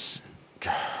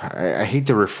I hate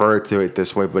to refer to it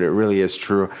this way, but it really is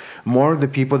true. More of the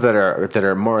people that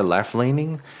are more left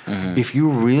leaning, if you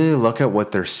really look at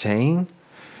what they're saying,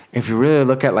 if you really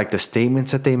look at like the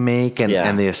statements that they make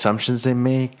and the assumptions they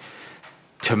make,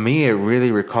 to me it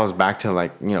really recalls back to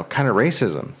like, you know, kind of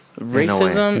racism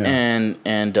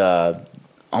and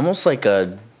almost like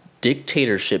a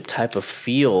dictatorship type of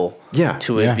feel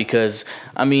to it because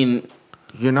I mean,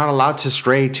 you're not allowed to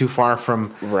stray too far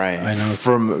from I know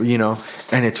from, you know,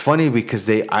 and it's funny because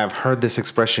I've heard this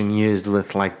expression used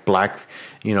with like black,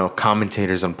 you know,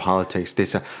 commentators on politics. They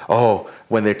say, oh,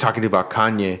 when they're talking about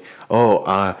Kanye,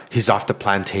 he's off the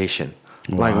plantation.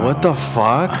 Wow. Like, what the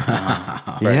fuck?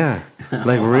 Yeah.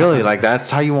 Like, really? Like,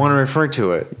 that's how you want to refer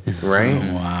to it, right?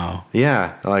 Wow.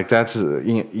 Yeah. Like, that's,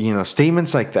 you know,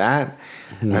 statements like that.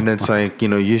 And it's like, you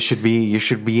know, you should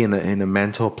be in a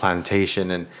mental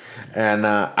plantation. And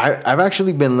I've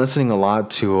actually been listening a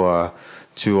lot to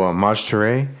Maj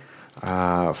Toure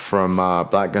from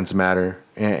Black Guns Matter.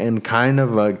 And kind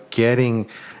of getting,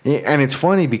 and it's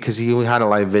funny because he had a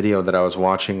live video that I was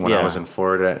watching when I was in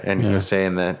Florida, and he was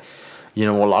saying that, you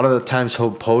know, a lot of the times he'll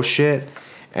post shit,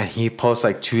 and he posts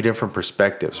like two different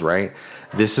perspectives, right?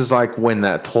 This is like when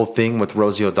that whole thing with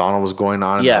Rosie O'Donnell was going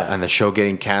on, and the show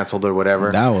getting canceled or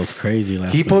whatever. That was crazy.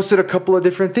 He posted a couple of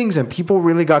different things, and people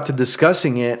really got to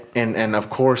discussing it, and of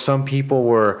course some people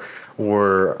were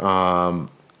you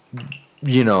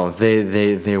know,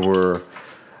 they were,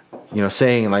 you know,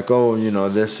 saying like, oh, you know,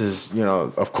 this is, you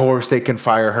know, of course they can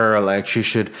fire her, like she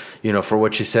should, you know, for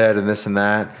what she said and this and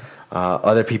that.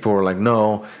 Other people were like,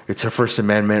 no, it's her First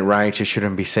Amendment right, she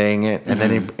shouldn't be saying it.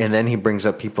 And then he brings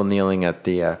up people kneeling at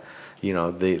the you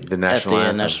know, the national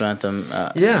anthem. National anthem.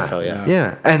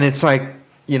 Yeah. And it's like,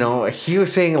 you know, he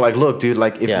was saying like, look, dude,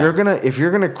 like if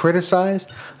you're gonna criticize,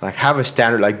 like have a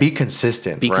standard, like be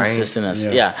consistent.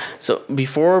 So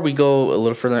before we go a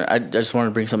little further, I just wanted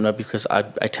to bring something up because I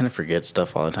tend to forget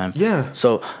stuff all the time. Yeah.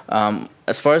 So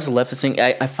as far as the leftist thing,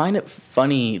 I find it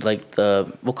funny, like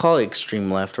we'll call it extreme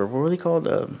left, or what were they called?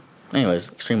 Anyways,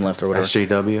 extreme left or whatever.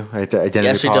 SJW,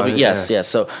 identity politics. Yes.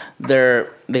 So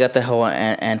they got the whole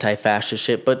anti-fascist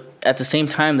shit, but at the same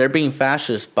time, they're being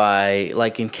fascist by,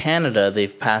 like in Canada,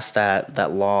 they've passed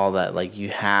that law that like you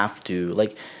have to,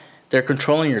 like, they're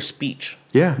controlling your speech.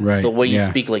 Yeah, right. The way you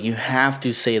speak, like you have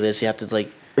to say this, you have to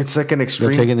like. It's like an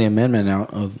extreme. They're taking the amendment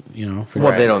out of, you know.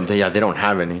 They don't. They don't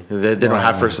have any. They don't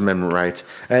have First Amendment rights,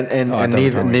 and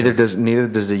neither does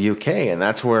the UK, and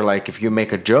that's where, like, if you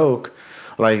make a joke.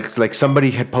 Like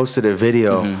somebody had posted a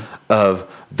video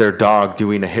of their dog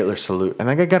doing a Hitler salute, and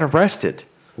that guy got arrested.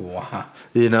 Wow.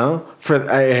 You know,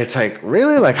 it's like,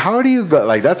 really, like, how do you go?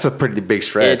 Like, that's a pretty big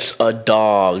stretch. It's a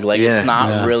dog. Like, it's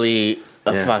not really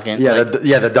a fucking. Yeah,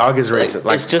 the dog is racist.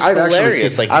 Like, it's just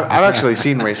hilarious. I've actually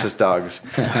seen racist dogs.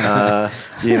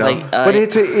 You know, but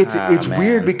it's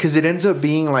weird because it ends up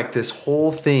being like this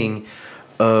whole thing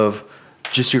of.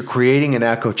 Just you're creating an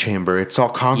echo chamber. It's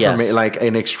all like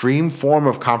an extreme form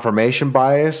of confirmation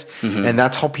bias, and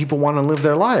that's how people want to live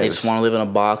their lives. They just want to live in a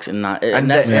box and not. And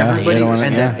that's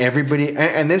everybody.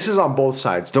 And this is on both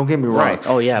sides. Don't get me wrong. Right.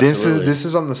 Oh yeah. This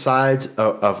is on the sides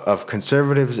of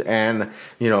conservatives and,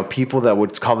 you know, people that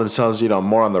would call themselves, you know,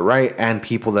 more on the right, and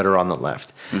people that are on the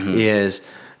left. Is.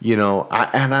 You know,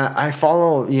 I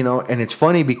follow, you know, and it's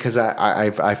funny because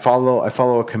I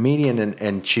follow a comedian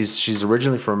and she's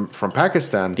originally from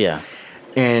Pakistan. Yeah.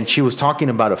 And she was talking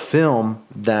about a film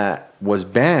that was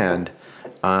banned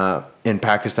in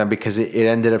Pakistan because it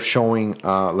ended up showing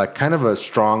like kind of a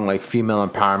strong like female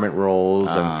empowerment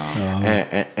roles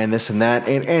and this and that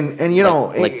and you know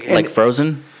like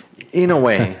Frozen. In a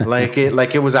way, like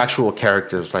it was actual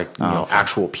characters, like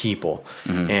actual people,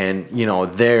 and you know,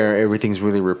 everything's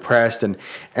really repressed, and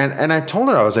I told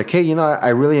her, I was like, hey, you know, I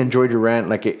really enjoyed your rant.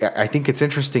 Like, I think it's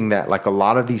interesting that like a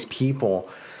lot of these people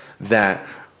that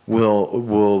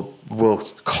will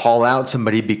call out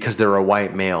somebody because they're a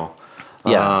white male.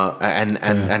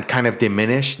 And kind of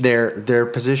diminish their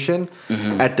position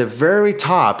at the very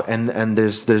top. And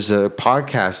there's a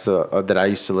podcast that I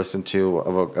used to listen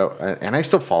to and I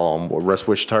still follow him, Russ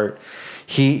Wishart.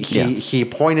 He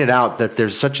pointed out that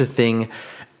there's such a thing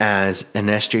as an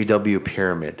SJW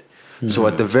pyramid. So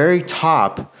at the very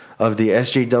top of the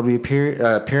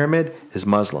SJW pyramid is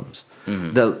Muslims.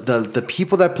 The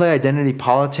people that play identity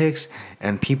politics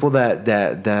and people that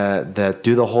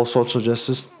do the whole social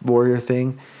justice warrior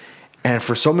thing, and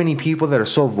for so many people that are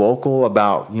so vocal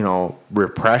about, you know,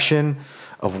 repression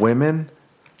of women,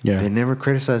 they never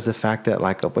criticize the fact that,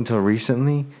 like, up until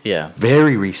recently,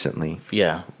 very recently,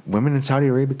 women in Saudi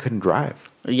Arabia couldn't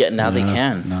drive. Yeah, now they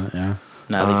can.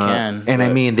 Now they can. And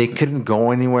I mean, they couldn't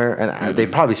go anywhere, and they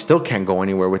probably still can't go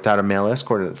anywhere without a male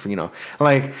escort.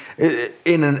 Like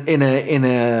in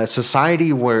a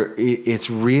society where it's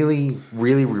really,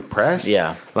 really repressed.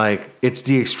 Yeah. Like it's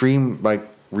the extreme like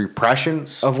repression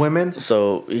of women.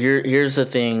 So here's the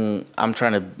thing. I'm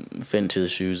trying to fit into the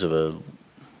shoes of a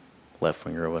left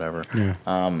winger or whatever. Yeah.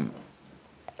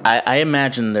 I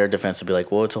imagine their defense would be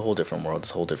like, well, it's a whole different world.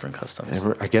 It's a whole different customs.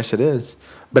 I guess it is,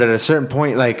 but at a certain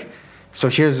point, like, so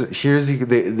here's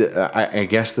I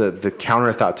guess the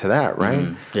counter thought to that,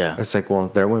 right? Yeah, it's like, well,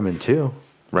 they're women too,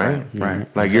 right? Right.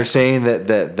 Like exactly. You're saying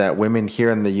that women here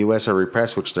in the U.S. are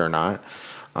repressed, which they're not.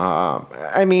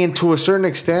 I mean, to a certain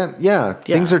extent, yeah,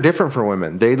 things are different for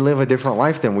women. They live a different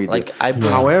life than we do.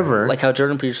 However, like how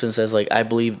Jordan Peterson says, like, I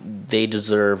believe they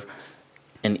deserve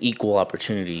an equal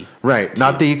opportunity, right?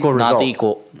 Not the equal result, not the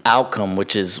equal outcome,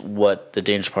 which is what the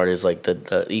dangerous part is. Like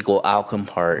the equal outcome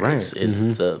part is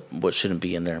the what shouldn't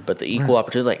be in there, but the equal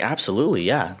opportunity, like, absolutely,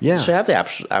 yeah, you should have the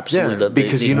absolutely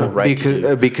because the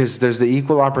right because there's the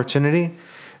equal opportunity,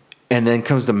 and then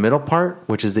comes the middle part,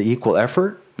 which is the equal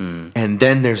effort, and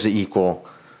then there's the equal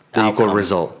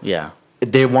result. Yeah.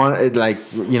 They want, like,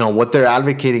 what they're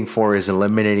advocating for is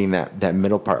eliminating that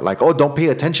middle part. Like, oh, don't pay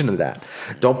attention to that.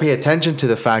 Don't pay attention to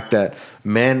the fact that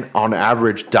men, on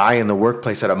average, die in the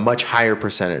workplace at a much higher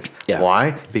percentage. Yeah.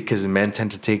 Why? Because men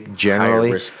tend to take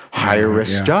generally higher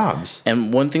risk jobs.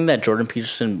 And one thing that Jordan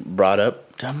Peterson brought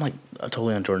up, I'm like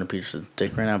totally on Jordan Peterson's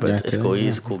dick right now, but it's cool.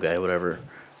 He's a cool guy, whatever.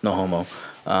 No homo.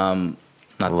 Not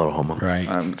a little homo.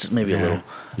 Right. Maybe a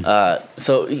little.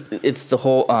 So it's the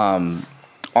whole...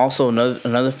 also,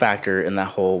 another factor in that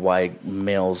whole why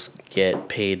males get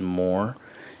paid more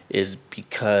is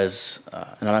because, and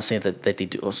I'm not saying that they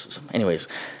do. Anyways,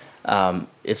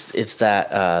 it's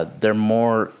that they're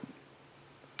more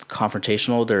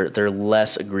confrontational. They're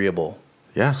less agreeable.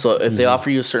 Yeah. So if they offer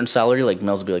you a certain salary, like,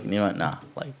 males will be like, you know what, nah,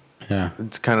 like. Yeah.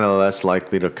 It's kind of less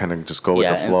likely to kind of just go with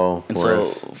the flow. And so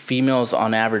females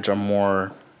on average are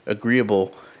more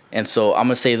agreeable, and so I'm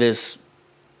gonna say this.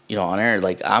 On air,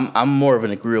 like, I'm more of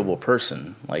an agreeable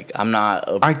person. Like, I'm not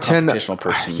a confrontational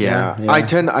person. Yeah. I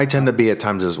tend to be at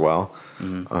times as well.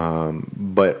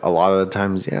 But a lot of the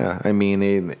times, I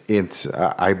mean, it's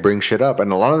I bring shit up,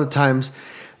 and a lot of the times,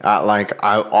 like,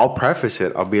 I'll preface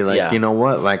it. I'll be like, you know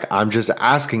what? Like, I'm just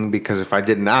asking because if I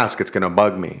didn't ask, it's gonna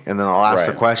bug me, and then I'll ask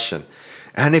the question.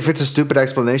 And if it's a stupid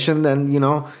explanation, then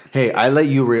hey, I let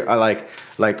you like.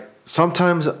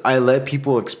 Sometimes I let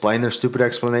people explain their stupid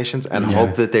explanations and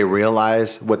hope that they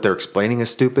realize what they're explaining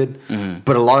is stupid.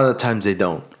 But a lot of the times they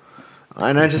don't.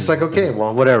 And I just like, okay,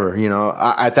 well, whatever.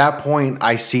 At that point,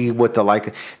 I see what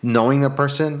knowing a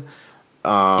person.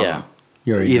 Either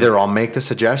I'll make the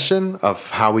suggestion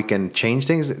of how we can change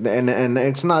things. And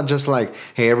it's not just like,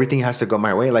 hey, everything has to go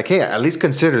my way. Like, hey, at least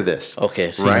consider this.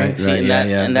 Okay. See, right. See,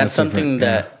 and that's something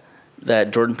that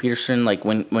Jordan Peterson, like,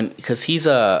 when because he's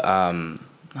not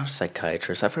a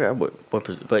psychiatrist. I forgot what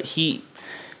but he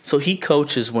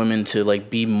coaches women to, like,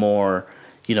 be more,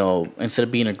 instead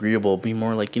of being agreeable, be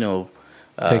more like, take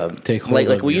hold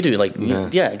like what you do, like,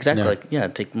 exactly, like,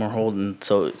 take more hold, and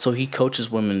so he coaches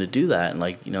women to do that, and,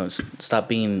 like, stop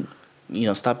being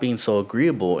so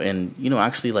agreeable, and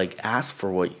actually, like, ask for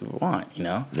what you want,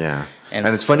 Yeah, and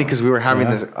it's funny because we were having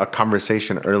a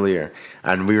conversation earlier,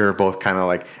 and we were both kind of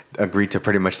like agreed to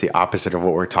pretty much the opposite of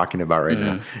what we're talking about right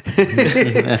now.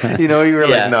 You were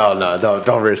like, no,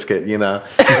 don't risk it.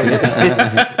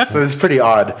 So it's pretty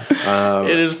odd.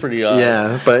 It is pretty odd.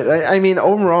 Yeah, but I mean,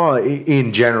 overall,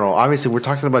 in general, obviously, we're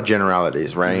talking about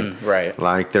generalities, right? Right.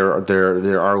 Like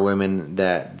there are women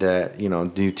that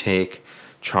do take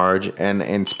charge,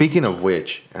 and speaking of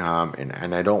which,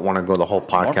 and I don't want to go the whole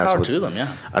podcast. More power to them,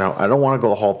 yeah. I don't want to go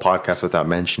the whole podcast without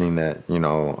mentioning that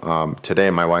today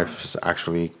my wife's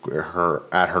actually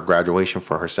at her graduation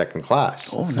for her second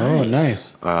class. Oh,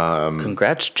 nice.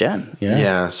 Congrats, Jen.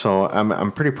 Yeah. So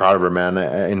I'm pretty proud of her, man,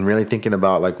 and really thinking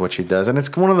about, like, what she does, and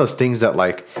it's one of those things that,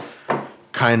 like,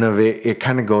 kind of it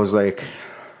kind of goes like.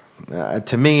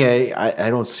 To me,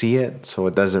 I don't see it, so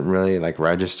it doesn't really, like,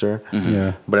 register.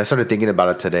 Yeah. But I started thinking about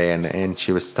it today, and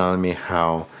she was telling me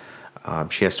how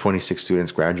she has 26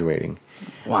 students graduating.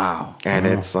 Wow. And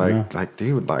it's like,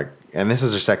 dude, like, and this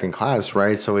is her second class,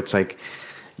 right? So it's like,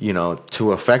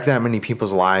 to affect that many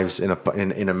people's lives in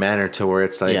a manner to where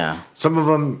it's like, some of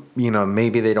them,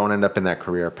 maybe they don't end up in that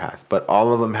career path, but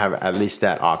all of them have at least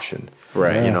that option.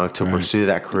 Right. To pursue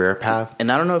that career path.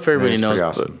 And I don't know if everybody knows,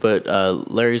 awesome. but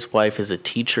Larry's wife is a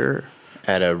teacher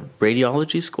at a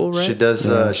radiology school, right? She does.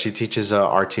 She teaches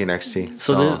RT and XT.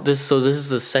 So this is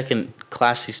the second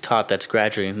class she's taught that's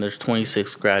graduating, there's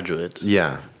 26 graduates.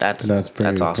 Yeah. That's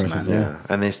awesome, man. Yeah.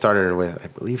 And they started with, I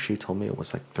believe she told me it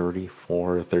was like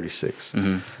 34 or 36.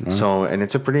 Mm-hmm. So, and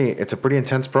it's a pretty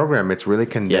intense program. It's really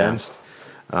condensed.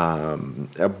 Yeah.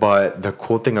 But the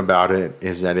cool thing about it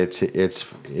is that it's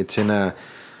in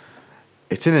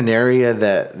an area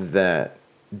that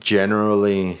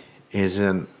generally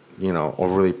isn't,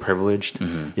 overly privileged.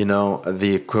 Mm-hmm.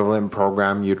 The equivalent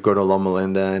program, you'd go to Loma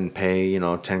Linda and pay,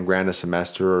 $10,000 a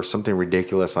semester or something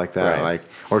ridiculous like that, right.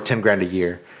 Or $10,000 a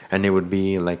year, and it would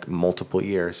be like multiple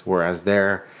years. Whereas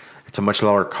there, it's a much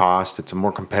lower cost. It's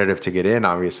more competitive to get in,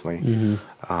 obviously.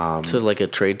 Mm-hmm. So like a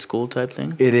trade school type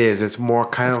thing. It is. It's more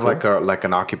kind of cool. like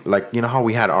how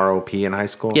we had ROP in high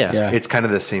school. Yeah. It's kind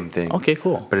of the same thing. Okay,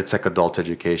 cool. But it's like adult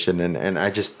education, and I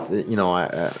just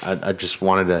I just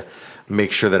wanted to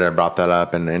make sure that I brought that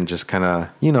up and just kind of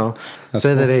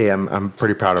say that hey, I'm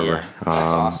pretty proud of her. That's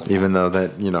awesome, even though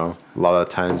that a lot of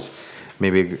times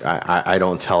maybe I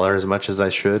don't tell her as much as I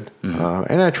should,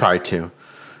 and I try to.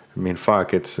 I mean,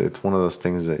 fuck, it's one of those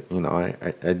things that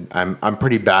I'm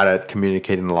pretty bad at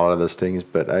communicating a lot of those things,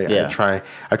 but I try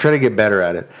to get better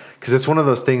at it, because it's one of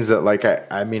those things that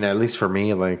I mean, at least for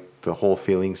me, like the whole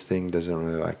feelings thing doesn't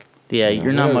really Yeah,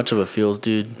 you're not much of a feels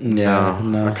dude. Yeah,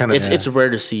 no. It's rare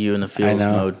to see you in the feels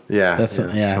mode. Yeah, so,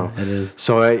 it is.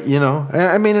 So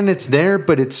I mean, and it's there,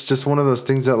 but it's just one of those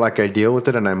things that I deal with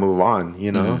it and I move on.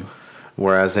 Mm-hmm.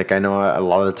 Whereas I know a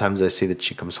lot of the times I see that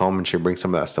she comes home and she brings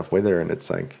some of that stuff with her, and it's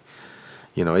even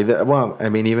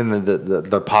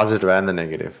the positive and the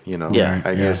negative.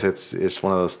 I guess it's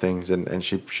one of those things, and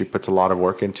she puts a lot of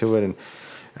work into it,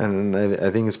 and I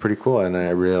think it's pretty cool, and I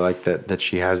really like that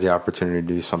she has the opportunity to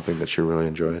do something that she really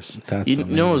enjoys. That's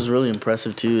amazing. What was really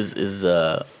impressive too is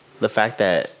the fact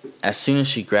that as soon as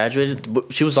she graduated,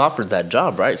 she was offered that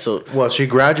job, right? So she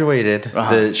graduated.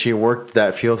 She worked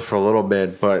that field for a little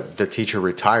bit, but the teacher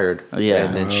retired. Yeah,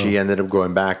 and then she ended up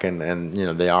going back, and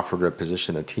they offered her a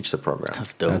position to teach the program.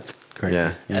 That's dope. That's crazy.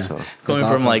 Yeah. So. Going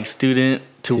from awesome. Student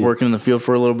to working in the field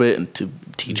for a little bit and to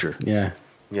teacher. Yeah.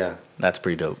 Yeah. That's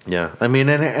pretty dope. Yeah. I mean,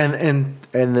 and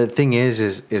the thing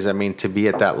is I mean, to be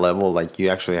at that level, you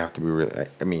actually have to be really,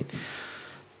 I mean,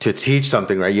 to teach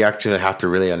something, right, you actually have to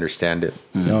really understand it.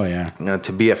 Mm-hmm. Oh, yeah.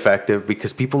 To be effective,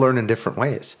 because people learn in different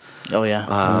ways. Oh, yeah.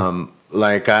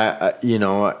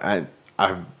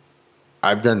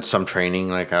 I've done some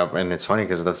training, and it's funny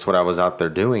because that's what I was out there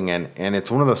doing. And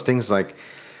it's one of those things,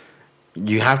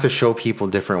 you have to show people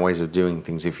different ways of doing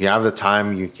things. If you have the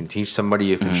time, you can teach somebody,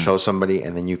 you can show somebody,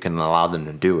 and then you can allow them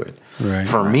to do it. Right.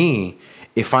 For me,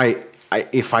 if I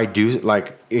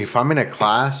do, if I'm in a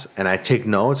class and I take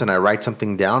notes and I write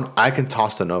something down, I can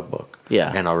toss the notebook.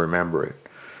 Yeah. And I'll remember it.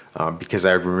 Because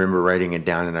I remember writing it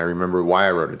down, and I remember why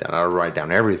I wrote it down. I don't write down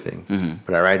everything,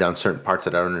 but I write down certain parts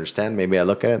that I don't understand. Maybe I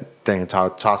look at it, then I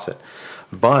toss it.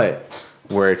 But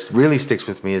where it really sticks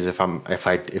with me is if I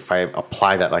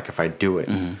apply that, if I do it.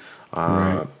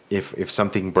 Right. If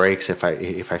something breaks, if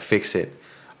I fix it.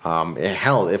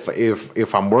 Hell,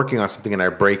 if I'm working on something and I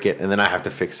break it and then I have to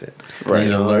fix it, right?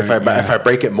 If I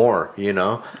break it more,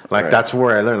 that's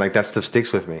where I learn. That stuff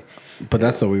sticks with me. But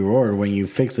that's the reward when you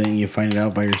fix it and you find it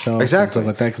out by yourself. Exactly. And stuff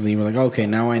like that, because then you're like, okay,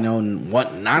 now I know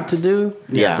what not to do.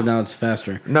 Yeah. But now it's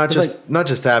faster. Not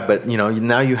just that, but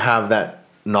now you have that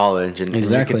knowledge, and you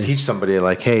can teach somebody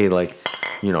hey,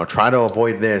 try to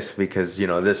avoid this because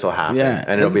this will happen. Yeah.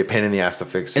 And it'll be a pain in the ass to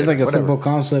fix it. It's like a simple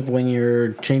concept when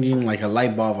you're changing a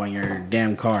light bulb on your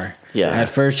damn car. Yeah. At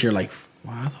first you're like,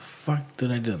 wow, the fuck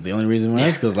did I do? The only reason why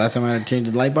is because last time I had to change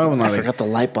the light bulb, and I forgot the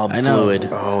light bulb fluid.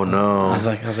 Oh no! I was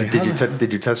like,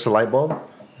 did you touch the light bulb?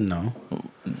 No.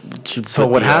 So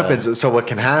what happens? So what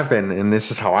can happen? And this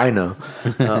is how I know.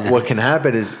 What can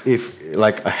happen is if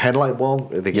a headlight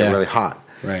bulb, they get really hot.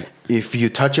 Right. If you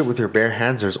touch it with your bare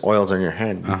hands, there's oils on your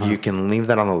hand. You can leave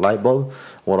that on the light bulb.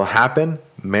 What'll happen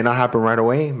may not happen right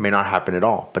away, may not happen at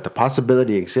all, but the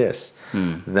possibility exists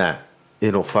that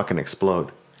it'll fucking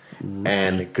explode.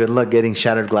 And good luck getting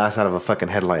shattered glass out of a fucking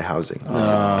headlight housing. It's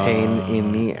a pain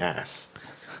in the ass.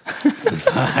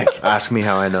 Ask me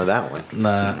how I know that one.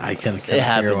 Nah, I can't. It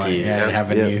happened to you. Yeah, it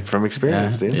happened to you from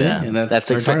experience, dude. Yeah, and that's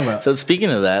what we're talking about. So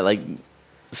speaking of that,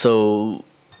 so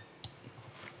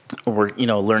we're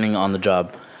learning on the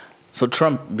job. So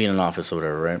Trump being in office or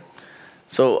whatever, right?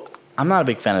 So I'm not a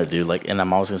big fan of the dude. And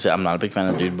I'm always gonna say I'm not a big fan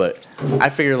of the dude, but I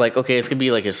figure okay, it's gonna be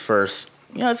his first,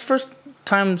 his first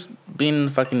time being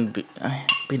the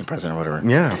president or whatever.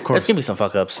 Yeah, of course. There's gonna be some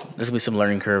fuck ups. There's gonna be some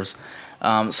learning curves.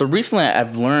 So recently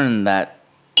I've learned that,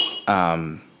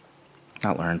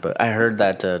 not learned, but I heard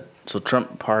that So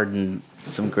Trump pardoned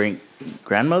some great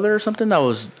grandmother or something that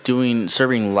was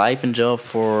serving life in jail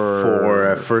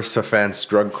for a first offense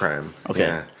drug crime. Okay.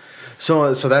 Yeah.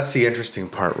 So that's the interesting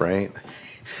part, right?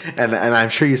 And I'm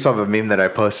sure you saw the meme that I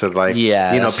posted. Like,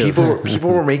 people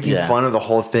were making fun of the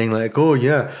whole thing. Like, oh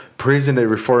yeah, prison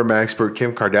reform expert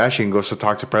Kim Kardashian goes to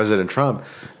talk to President Trump,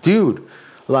 dude.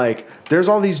 Like, there's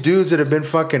all these dudes that have been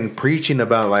fucking preaching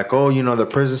about, like, oh, the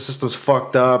prison system's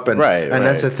fucked up, and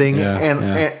that's the thing. Yeah,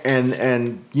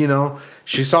 and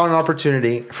she saw an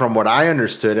opportunity. From what I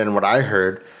understood and what I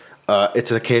heard,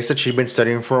 it's a case that she'd been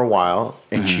studying for a while,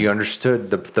 and she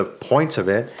understood the points of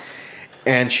it.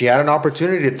 And she had an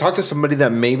opportunity to talk to somebody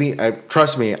that maybe,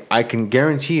 trust me, I can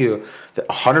guarantee you that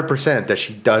 100% that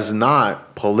she does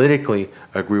not politically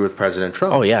agree with President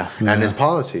Trump. Oh, yeah. And his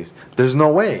policies. There's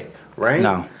no way, right?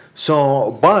 No.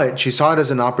 So, but she saw it as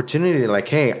an opportunity, like,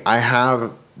 hey, I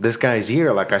have this guy's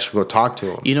ear, like I should go talk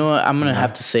to him. You know what? I'm gonna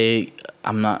have to say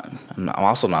I'm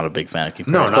also not a big fan of Kim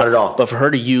Kardashian. No, not at all. But for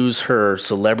her to use her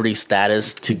celebrity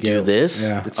status to do this,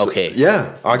 okay.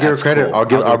 Yeah, I'll give her credit. Cool.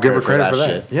 I'll give her credit for that.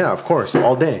 Shit. Yeah, of course,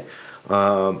 all day.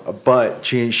 But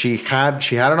she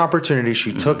had an opportunity.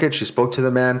 She took it. She spoke to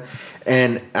the man,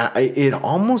 and it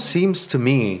almost seems to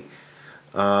me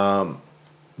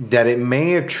that it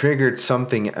may have triggered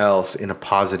something else in a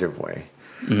positive way.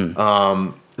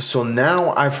 Mm-hmm. So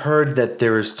now I've heard that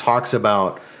there's talks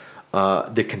about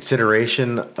the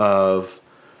consideration of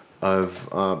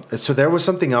so there was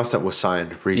something else that was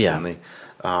signed recently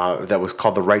that was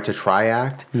called the Right to Try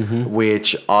Act,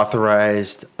 which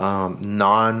authorized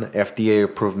non-FDA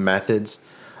approved methods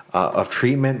of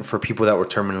treatment for people that were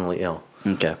terminally ill.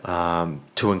 Okay.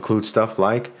 To include stuff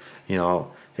like,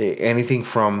 anything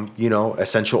from,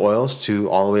 essential oils to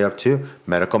all the way up to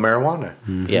medical marijuana.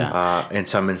 Yeah. In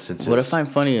some instances. What I find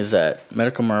funny is that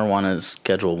medical marijuana is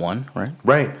Schedule 1, right?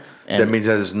 Right. And that means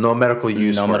there's no medical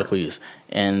use. No medical use.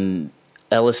 And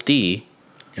LSD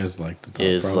is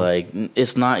like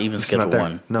it's not even Schedule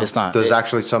 1. No, it's not. There's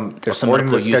actually some. There's some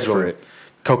medical use for it.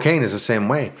 Cocaine is the same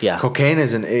way. Yeah. Cocaine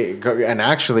and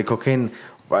actually cocaine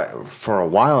for a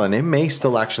while, and it may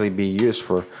still actually be used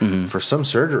for some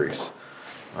surgeries.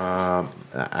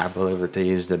 I believe that they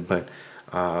used it, but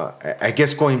I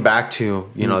guess going back to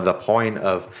the point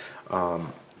of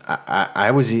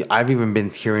I've even been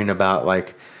hearing about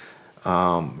like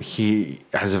he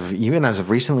as of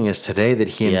recently as today that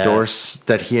he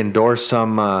endorsed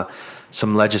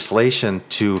some legislation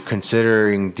to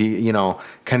considering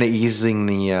kind of easing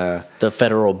the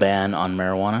federal ban on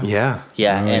marijuana. Yeah.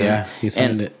 He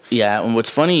signed it. Yeah, and what's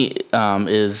funny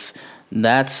is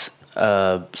that's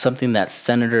something that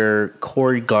Senator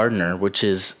Cory Gardner, which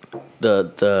is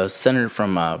the senator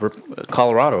from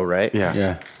Colorado, right?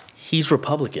 Yeah. He's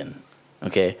Republican.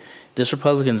 Okay, this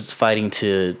Republican's fighting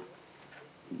to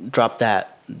drop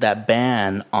that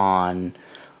ban on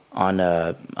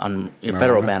a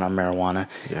federal ban on marijuana.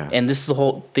 Yeah. And this is the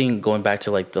whole thing going back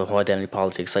to like the whole identity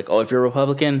politics. Like, if you're a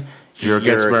Republican, you're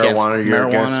against marijuana, you're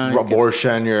against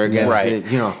abortion, you're against it,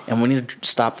 And we need to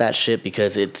stop that shit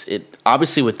because it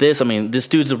obviously with this, I mean, this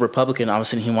dude's a Republican.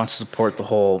 Obviously, he wants to support the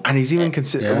whole. And he's even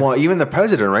even the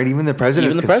president, right? Even the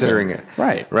president's considering it,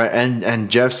 right?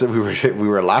 And Jeff said we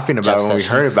were laughing about it when we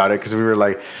heard about it because we were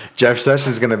like, Jeff Sessions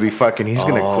is gonna be fucking. He's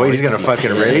gonna quit. He's gonna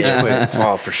fucking rage quit.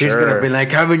 Oh, for sure. He's gonna be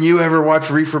like, haven't you ever watched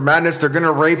Reefer Madness? They're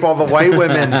gonna rape all the white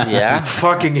women. Yeah,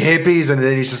 fucking hippies, and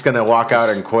then he's just gonna walk out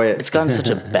and quit. It's gotten such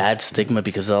a bad stigma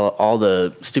because of all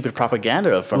the stupid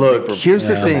propaganda from. Look, here's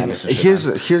the thing. Here's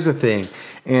the thing.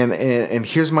 And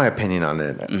here's my opinion on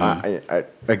it. I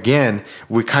again,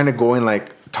 we're kind of going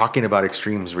like talking about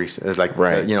extremes recently. Like,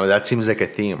 that seems like a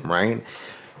theme, right?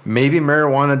 Maybe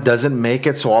marijuana doesn't make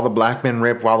it so all the black men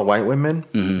rape all the white women.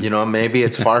 Maybe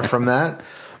it's far from that.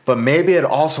 But maybe it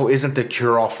also isn't the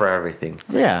cure-all for everything.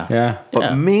 Yeah.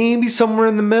 But maybe somewhere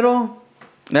in the middle.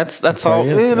 That's all.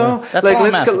 That's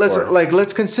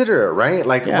let's consider it, right?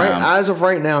 Like as of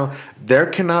right now, there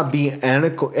cannot be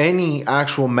any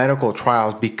actual medical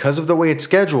trials because of the way it's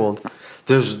scheduled.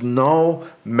 There's no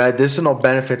medicinal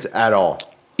benefits at all.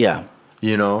 Yeah,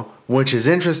 which is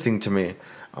interesting to me.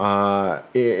 And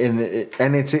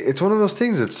it's one of those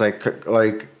things. It's like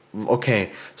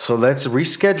okay, so let's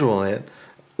reschedule it.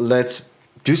 Let's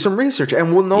do some research,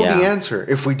 and we'll know the answer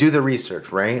if we do the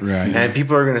research, right? And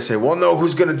people are going to say, well, no,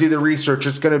 who's going to do the research?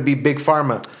 It's going to be Big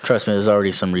Pharma. Trust me, there's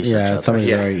already some research out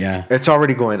there. It's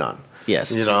already going on.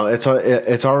 Yes.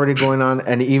 It's already going on,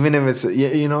 and even if it's,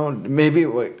 maybe,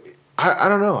 I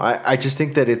don't know. I just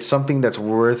think that it's something that's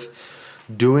worth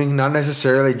doing, not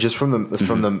necessarily just from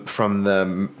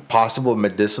the possible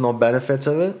medicinal benefits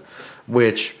of it,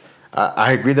 which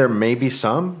I agree. There may be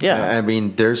some. Yeah. I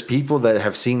mean, there's people that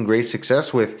have seen great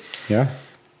success with. Yeah.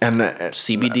 And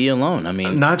CBD alone. I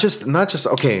mean, not just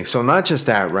okay. So not just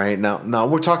that, right? Now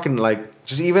we're talking like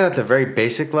just even at the very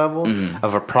basic level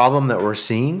of a problem that we're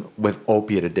seeing with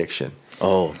opiate addiction.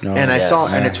 Oh, no, and I saw,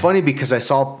 and it's funny because I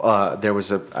saw there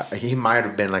was he might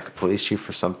have been like a police chief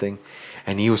or something,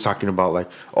 and he was talking about like,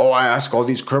 oh, I asked all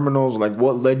these criminals like,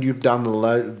 what led you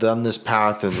down this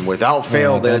path, and without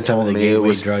fail, they told me it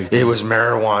was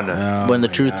marijuana. When the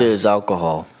truth is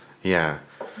alcohol. Yeah.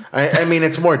 I mean,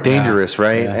 it's more dangerous,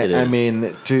 right? Yeah, it is. I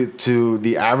mean, to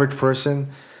the average person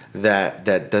that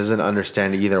doesn't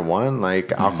understand either one,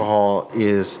 like alcohol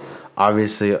is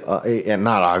obviously, and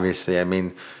not obviously. I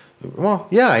mean, well,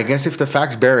 yeah, I guess if the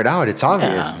facts bear it out, it's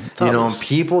obvious. Yeah, it's obvious.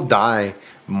 People die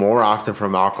more often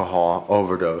from alcohol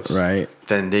overdose, right,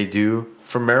 than they do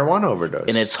from marijuana overdose.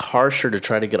 And it's harsher to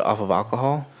try to get off of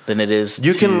alcohol than it is.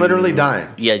 You can literally die.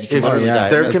 Yeah, you can literally die.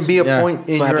 There can be a point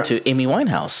in what your. happened to Amy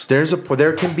Winehouse.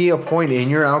 There can be a point in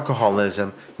your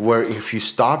alcoholism where if you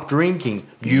stop drinking,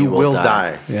 you will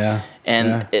die. Yeah,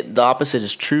 and the opposite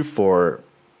is true for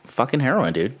fucking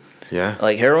heroin, dude. Yeah,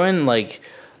 like heroin, like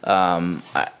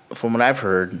from what I've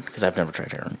heard, because I've never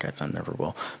tried heroin, guys, I never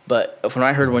will. But from what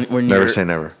I heard, when never you're say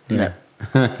never. Yeah.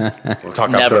 We'll talk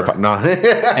never. after the no.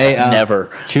 Hey, never.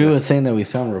 Chew was saying that we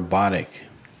sound robotic.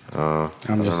 I'm just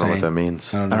saying. I don't know what that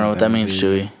means. I don't know what that means,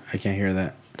 Chewy. I can't hear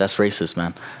that. That's racist,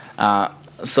 man.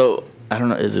 So I don't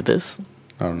know. Is it this?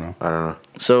 I don't know.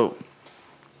 So,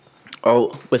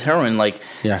 with heroin, like,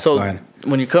 yeah. So go ahead.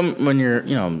 when you're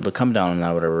the come down and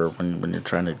that whatever, when you're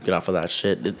trying to get off of that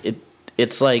shit,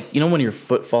 it's like when your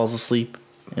foot falls asleep.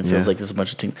 It feels like there's a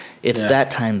bunch of things. It's that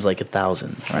times like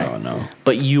 1,000, right? Oh no!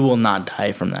 But you will not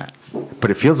die from that. But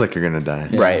it feels like you're gonna die,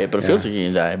 right? But it feels like you're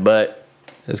gonna die. But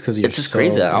it's because it's just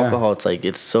crazy that alcohol. It's like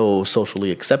it's so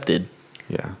socially accepted.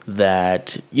 Yeah.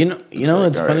 That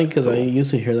it's funny because I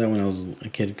used to hear that when I was a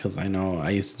kid because I know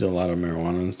I used to do a lot of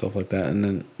marijuana and stuff like that, and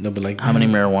then they'll be like, "How many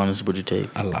marijuanas would you take?"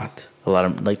 A lot. A lot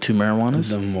of like 2 marijuanas.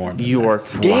 The more. You are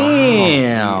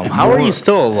damn. Wow. How are you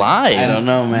still alive? I don't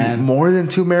know, man. More than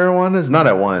 2 marijuanas? Not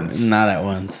at once. Not at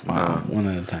once. Wow. One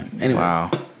at a time. Anyway.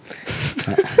 Wow.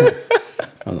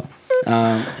 Hold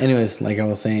on. Anyways, like I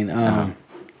was saying, I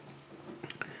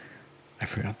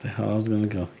forgot the hell I was gonna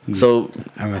go. So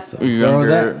I messed up. Where was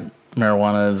that?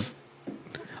 Marijuana's.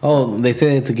 Oh, they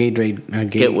say it's a gateway drug,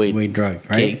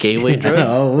 right? Gateway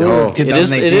drug.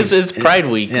 It is. It's Pride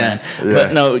Week, man.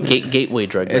 But no, gateway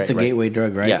drug. It's a gateway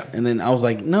drug, right? Yeah. And then I was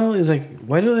like, no. It's like,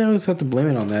 why do they always have to blame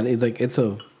it on that? It's like it's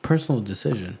a personal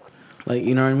decision. Like,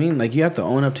 you know what I mean? Like, you have to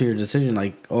own up to your decision.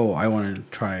 Like, oh, I want to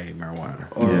try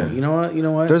marijuana, or you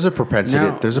know what? There's a propensity.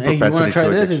 Now, you want to try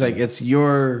this? It's like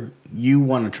you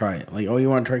want to try it. Like, oh, you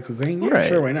want to try cocaine? Yeah,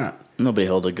 sure, why not? Nobody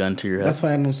held a gun to your head. That's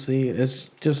why I don't see it.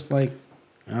 It's just like,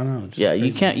 I don't know. Yeah,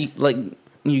 crazy.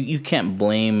 You can't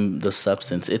blame the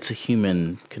substance. It's a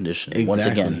human condition. Exactly, Once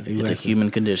again, it's a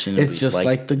human condition. It's just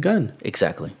like the gun.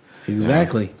 Exactly.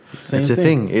 Same it's a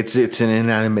thing. It's an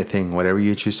inanimate thing. Whatever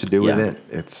you choose to do with it,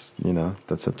 it's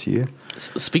that's up to you.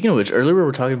 Speaking of which, earlier we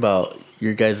were talking about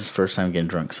your guys' first time getting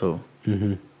drunk. So,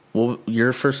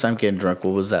 your first time getting drunk,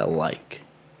 what was that like?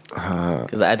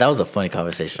 Because that was a funny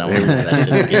conversation. I want to hear that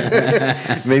shit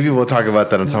again. Maybe we'll talk about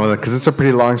that on some of the because it's a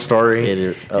pretty long story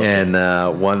and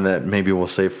one that maybe we'll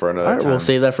save for another time. We'll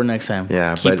save that for next time.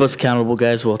 Yeah, keep us accountable,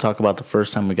 guys. We'll talk about the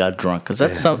first time we got drunk because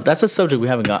that's a subject we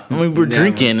haven't got. I mean, we're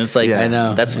drinking. It's like I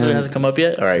know that's what hasn't come up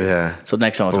yet. All right. Yeah. So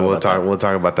next time we'll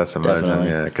talk about that some other time.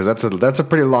 Yeah, because that's a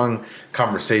pretty long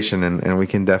conversation and we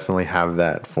can definitely have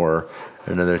that for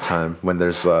another time when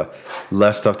there's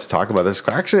less stuff to talk about. This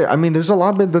actually, I mean, there's a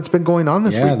lot that's been going on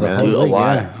this week, man. Dude, a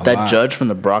lot. That judge from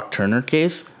the Brock Turner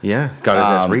case, got his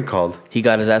ass recalled. He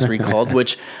got his ass recalled,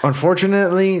 which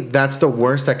unfortunately, that's the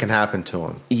worst that can happen to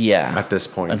him. Yeah, at this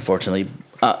point, unfortunately.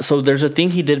 So there's a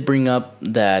thing he did bring up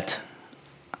that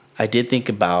I did think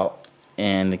about,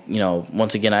 and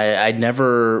once again, I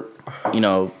never,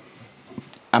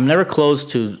 I'm never close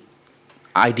to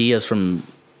ideas from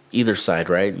either side,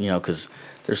 right? Because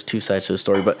there's 2 sides to the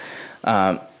story. But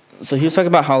so he was talking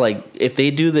about how like if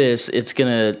they do this, it's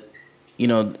gonna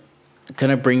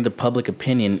bring the public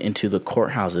opinion into the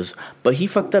courthouses. But he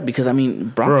fucked up because I mean,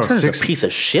 Brock Turner's a piece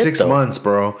of shit. 6 months,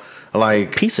 bro.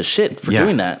 Like piece of shit for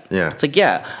doing that. Yeah, it's like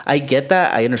I get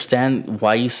that. I understand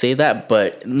why you say that,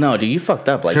 but no, dude, you fucked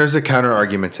up. Like here's a counter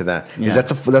argument to that. Is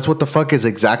that's what the fuck is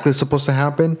exactly supposed to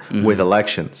happen with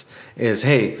elections. Is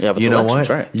you know what?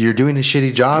 Right. You're doing a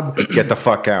shitty job. Get the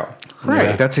fuck out. Right.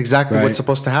 Like, that's exactly what's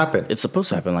supposed to happen. It's supposed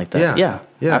to happen like that. Yeah,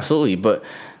 absolutely. But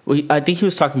I think he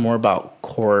was talking more about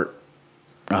court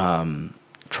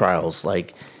trials,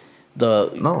 like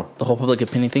the whole public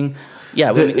opinion thing.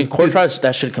 Yeah, in court trials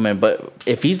that should come in. But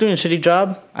if he's doing a shitty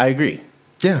job, I agree.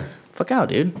 Yeah. Fuck out,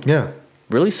 dude. Yeah.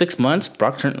 Really, 6 months?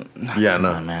 Brock Turner? Yeah,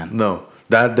 no, man. No.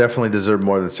 That definitely deserved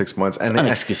more than 6 months. It's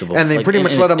inexcusable. And they pretty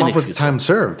much let him off with time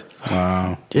served.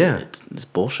 Wow. Dude, Yeah. It's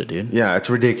bullshit, dude. Yeah, it's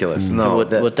ridiculous. No. What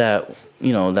that,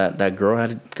 that girl had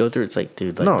to go through, it's like,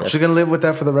 dude. Like, no, she's going to live with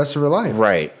that for the rest of her life.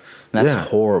 Right. That's Yeah.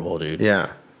 horrible, dude.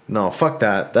 Yeah. No, fuck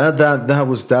that. That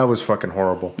was fucking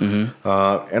horrible.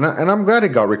 Mm-hmm. And I'm glad it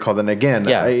got recalled. And again,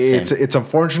 Yeah, it's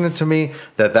unfortunate to me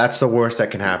that that's the worst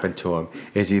that can happen to him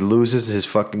is he loses his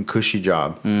fucking cushy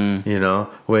job. You know,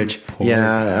 which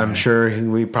I'm sure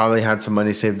we probably had some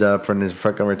money saved up from his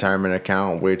fucking retirement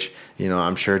account, which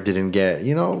I'm sure didn't get.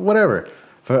 whatever.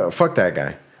 Fuck that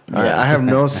guy. Yeah. I have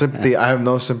no sympathy. I have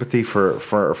no sympathy for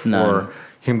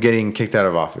him getting kicked out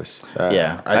of office.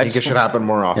 I think it should happen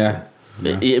more often. Yeah.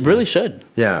 It really should.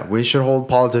 Yeah, we should hold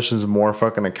politicians more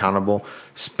fucking accountable.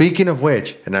 Speaking of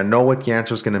which, and I know what the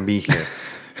answer is going to be here.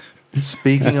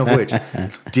 Speaking of which,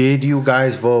 did you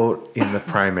guys vote in the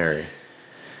primary?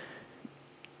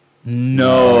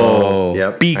 No.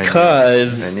 Yep.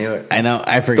 Because I knew it. I know.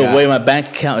 I forgot. the way my bank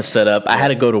account is set up, I had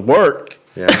to go to work.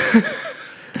 Yeah.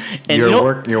 And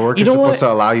Your work is supposed to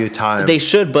allow you time. They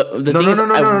should, but the thing is,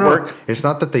 I work. It's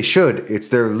not that they should. It's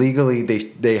they're legally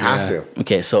they have to.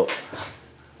 Okay, so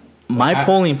my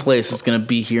polling place is going to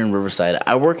be here in Riverside.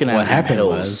 I work in What happened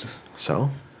Hills. was, So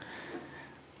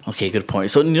Okay, good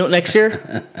point. So next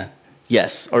year,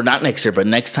 yes, or not next year, but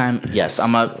next time, yes.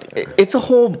 It's a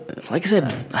whole, like I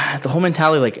said, the whole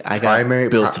mentality. Like I got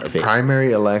bills to pay.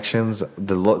 primary elections,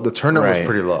 the turnout was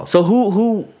pretty low. So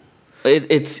who?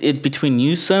 It's between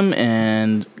Newsom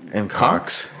and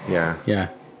Cox. Yeah. yeah.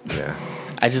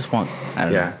 I just want. I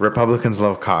don't know. Republicans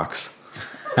love Cox.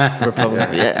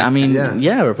 Republicans. Yeah, I mean,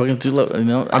 Yeah. Republicans do love. I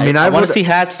want would- to see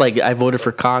hats. Like I voted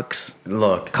for Cox.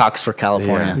 Look, Cox for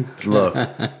California. Look,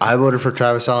 I voted for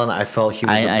Travis Allen. I felt he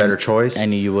was a better choice. I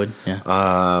knew you would. Yeah.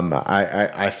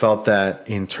 I felt that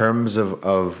in terms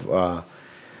of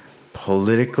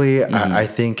politically, I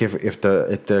think if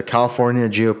the California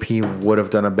GOP would have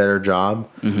done a better job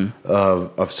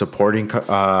of supporting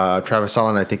Travis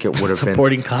Allen, I think it would have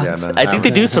supporting been Cox. Yeah, I think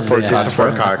they do support Cox.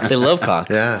 support Cox. They love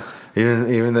Cox. Yeah.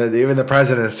 Even the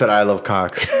president said I love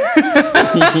Cox.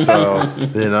 So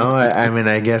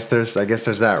I guess there's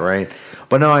that, right?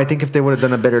 But no, I think if they would have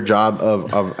done a better job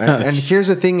of and here's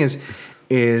the thing is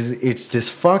it's this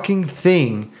fucking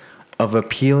thing of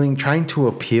trying to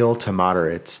appeal to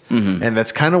moderates, and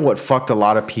that's kind of what fucked a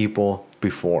lot of people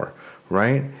before,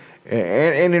 right?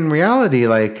 And in reality,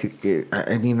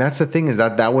 that's the thing is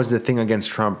that was the thing against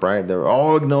Trump, right? They're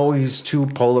no, he's too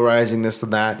polarizing, this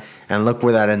and that, and look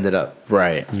where that ended up,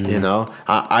 Right.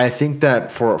 I think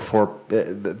that for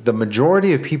the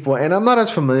majority of people, and I'm not as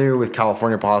familiar with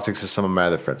California politics as some of my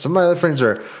other friends. Some of my other friends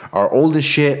are old as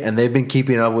shit, and they've been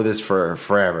keeping up with this for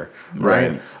forever,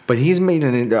 right? But he's made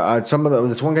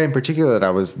this one guy in particular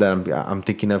that I'm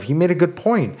thinking of. He made a good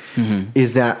point.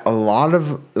 Is that a lot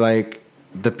of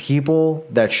the people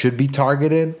that should be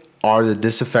targeted are the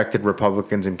disaffected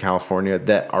Republicans in California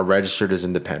that are registered as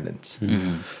independents.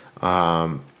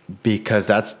 Because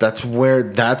that's where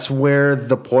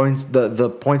the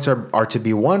points are to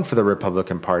be won for the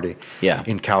Republican Party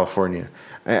in California.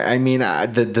 I mean,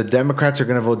 the Democrats are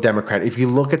going to vote Democrat. If you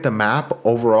look at the map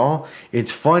overall,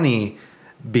 it's funny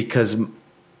because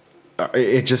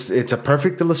it's a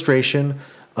perfect illustration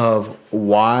of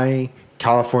why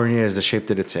California is the shape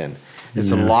that it's in.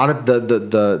 It's a lot of the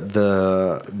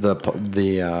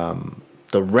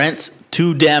rent's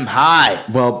too damn high.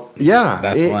 Well, yeah,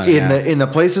 That's in the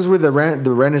places where the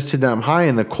rent is too damn high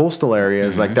in the coastal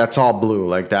areas, that's all blue.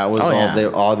 That was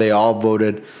they all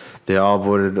voted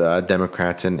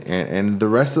Democrats, and the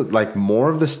rest of more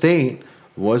of the state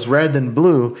was red than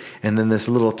blue, and then this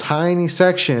little tiny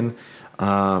section,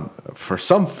 for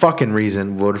some fucking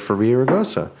reason, voted for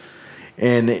Villaraigosa.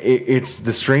 And it's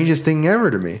the strangest thing ever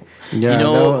to me. Yeah.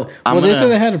 They said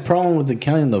they had a problem with the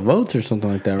counting the votes or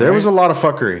something like that. There right? was a lot of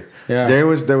fuckery. Yeah. There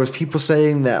was people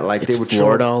saying that It's they would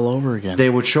Florida show up, all over again.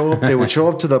 They would show up. They would show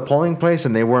up to the polling place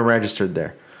and they weren't registered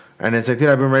there. And it's dude,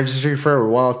 I've been registered for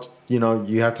well,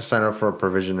 you have to sign up for a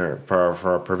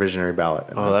provisionary ballot.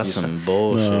 Oh, that's some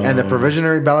bullshit. And the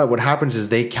provisionary ballot, what happens is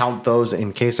they count those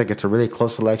in case it's a really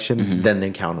close election. Then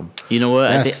they count them. You know what?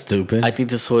 That's stupid. I think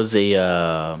this was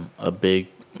a big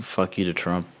fuck you to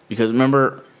Trump because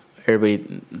remember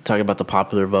everybody talking about the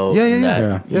popular vote.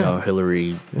 Yeah.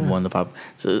 Hillary won the pop.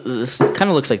 So this kind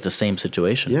of looks like the same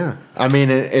situation. Yeah, I mean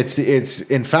it's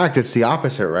in fact it's the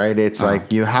opposite, right? It's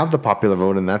like you have the popular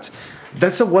vote, and that's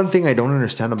That's the one thing I don't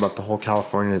understand about the whole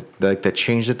California, like the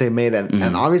change that they made,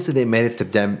 and obviously they made it to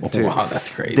them. Wow, that's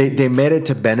crazy. They made it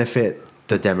to benefit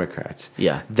the Democrats.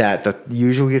 Yeah. That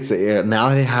usually it's now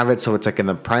they have it so it's like in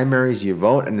the primaries you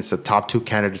vote and it's the top 2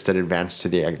 candidates that advance to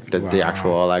the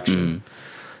actual election.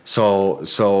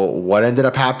 So what ended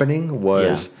up happening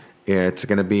was it's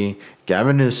going to be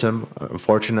Gavin Newsom,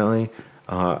 unfortunately,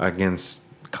 against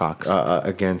Cox.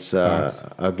 Against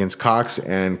Cox,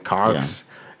 and Cox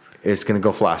is going to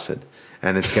go flaccid.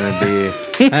 And it's gonna be,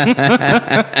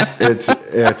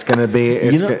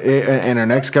 and our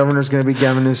next governor is gonna be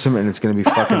Gavin Newsom, and it's gonna be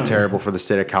fucking terrible for the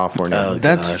state of California. Oh,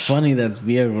 that's funny. That's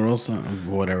Villaraigosa,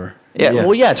 whatever. Yeah,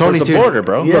 well, yeah, Tony towards the border,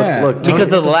 bro. Yeah. Look,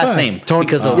 because of the last name.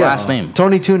 Because of the last name.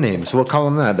 Tony Two Names. We'll call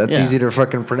him that. That's easy to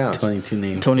fucking pronounce. 22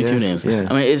 names. 22 names. Yeah.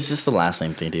 I mean, it's just the last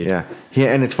name thing, dude. Yeah,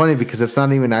 and it's funny because it's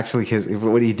not even actually his.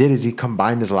 What he did is he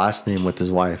combined his last name with his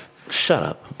wife. Shut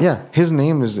up. Yeah, his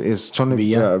name is Tony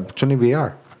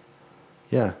Villar.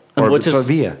 Yeah. And Or what's his-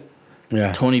 Villa.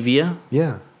 Yeah. Tony Villa?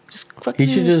 Yeah. He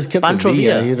should just kept the Pancho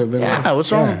Villa. Villa. He'd have been Yeah,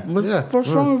 what's wrong? Yeah. What's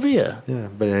wrong with Villa? Yeah.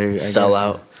 But I Sell guess,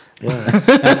 out.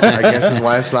 Yeah. I guess his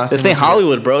wife's last This name ain't was-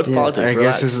 Hollywood, bro. It's Yeah, politics. I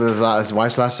Relax. guess his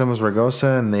wife's last name was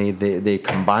Ragosa, and they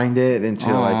combined it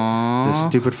into like this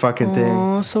stupid fucking thing.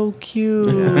 Oh, so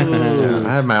cute. Yeah,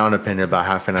 I have my own opinion about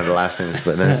half and the last names,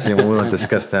 but that's, we won't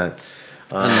discuss that.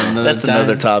 That's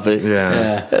another topic.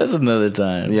 Yeah. That's another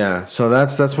time. Yeah, so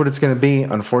that's what it's going to be.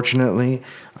 Unfortunately,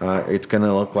 it's going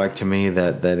to look like to me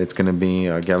that it's going to be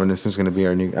Gavin Newsom's going to be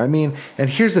our new. I mean, and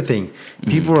here's the thing: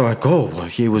 people are like, "Oh, well,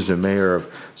 he was the mayor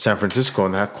of San Francisco,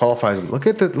 and that qualifies him." Look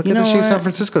at the shape what? San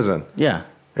Francisco's in. Yeah.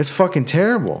 It's fucking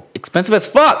terrible. Expensive as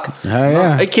fuck. Oh,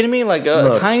 yeah. Are you kidding me? Like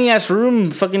a tiny ass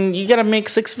room, fucking, you gotta make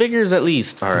 6 figures at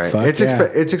least. All right, Fuck it's yeah.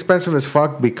 it's expensive as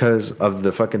fuck because of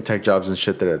the fucking tech jobs and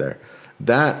shit that are there.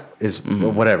 That is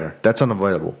whatever. That's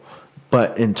unavoidable.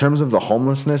 But in terms of the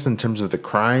homelessness, in terms of the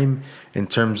crime, in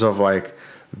terms of like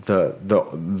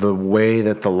the way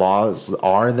that the laws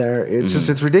are there, it's just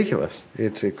it's ridiculous.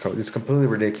 It's completely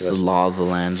ridiculous. It's the law of the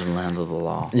land and land of the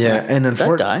law. Yeah, and Did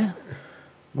that die?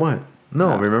 What?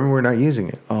 No, remember we're not using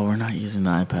it. Oh, we're not using the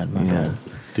iPad. My bad.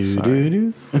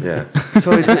 Do. Yeah.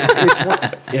 So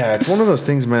it's one of those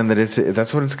things, man. That's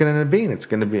what it's going to end up being. It's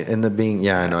going to be end up being.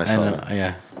 Yeah, I know. I saw it.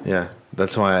 Yeah. Yeah.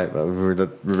 That's why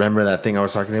remember that thing I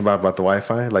was talking about the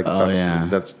Wi-Fi. Like,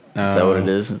 that's Is that what it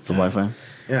is? It's the Wi-Fi.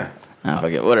 yeah.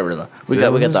 Fuck it. Whatever. We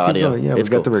got the audio. Yeah, it's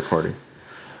we got cool. the recording.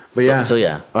 But So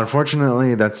yeah.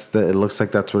 Unfortunately, it looks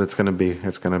like that's what it's going to be.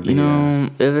 It's going to be. You know,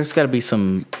 there's got to be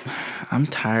some. I'm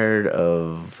tired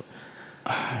of.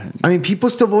 I mean, people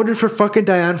still voted for fucking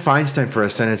Dianne Feinstein for a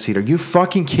Senate seat. Are you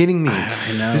fucking kidding me?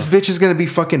 I know. This bitch is going to be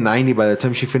fucking 90 by the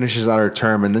time she finishes out her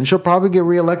term, and then she'll probably get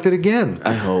reelected again.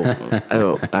 I hope.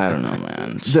 I don't know,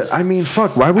 man. I mean,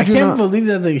 fuck. Why would I you can't not? believe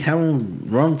that they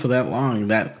haven't run for that long,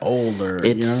 that old, or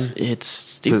It's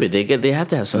stupid. They have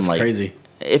to have some That's like crazy.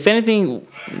 If anything,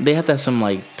 they have to have some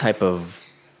like type of.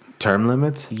 Term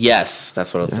limits? Yes,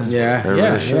 that's what I was saying. Yeah, They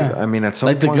really should. yeah. I mean, at some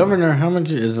Like the point- governor, how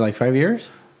much is it, like 5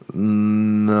 years?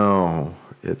 No,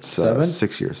 it's 7?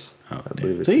 6 years. I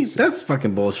believe it's See, 6 years. that's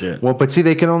fucking bullshit. Well, but see,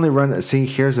 they can only run. See,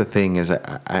 here's the thing: is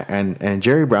and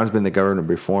Jerry Brown's been the governor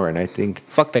before, and I think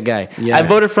Fuck that guy. Yeah, I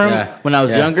voted for him yeah, when I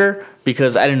was yeah. younger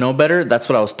because I didn't know better. That's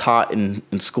what I was taught in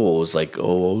school. It was like,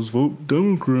 oh, I was vote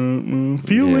Democrat. Man.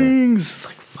 Feelings. It's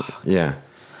like, fuck. yeah,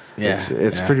 Yeah, it's yeah,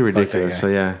 pretty fuck that ridiculous. guy. So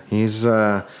yeah, he's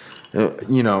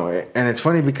you know, and it's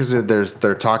funny because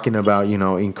they're talking about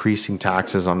increasing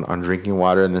taxes on drinking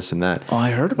water and this and that. Oh,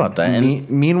 I heard about that. And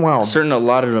Meanwhile, a certain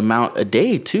allotted amount a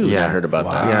day too. Yeah, I heard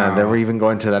about that. Yeah, they were even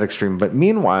going to that extreme. But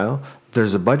meanwhile,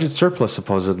 there's a budget surplus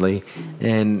supposedly,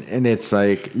 and it's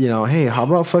like, hey, how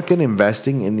about fucking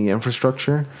investing in the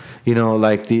infrastructure?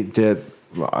 Like the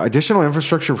additional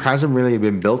infrastructure hasn't really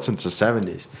been built since the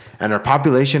 70s, and our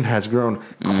population has grown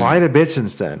quite a bit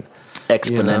since then.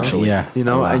 Exponentially. Yeah.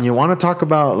 Wow. And you want to talk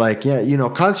about like,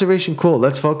 conservation, cool.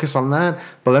 Let's focus on that,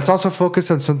 but let's also focus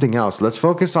on something else. Let's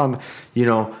focus on,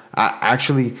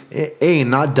 actually,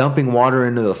 not dumping water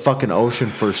into the fucking ocean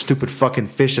for stupid fucking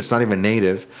fish that's not even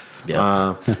native.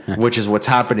 Yeah. Which is what's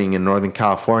happening in Northern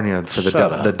California for Shut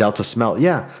up. the Delta smelt.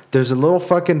 Yeah, there's a little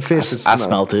fucking fish. I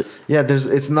smelt it. Yeah,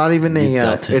 it's not even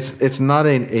dealt it. it's not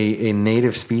a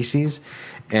native species,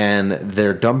 and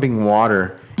they're dumping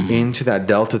water into that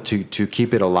delta to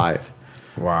keep it alive.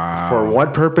 Wow. For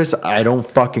what purpose? I don't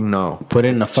fucking know. Put it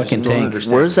in a fucking don't tank.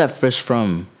 understand. Where's that fish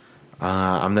from?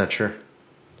 I'm not sure.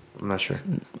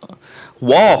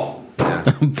 Wall. Yeah.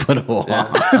 Put a wall.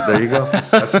 Yeah. There you go.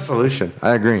 That's the solution.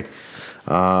 I agree.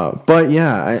 But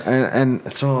yeah,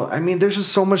 and so I mean, there's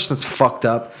just so much that's fucked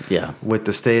up. Yeah. With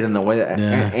the state and the way that,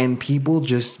 and people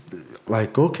just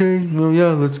like, okay, well, yeah,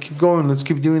 let's keep going, let's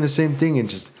keep doing the same thing, and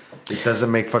just it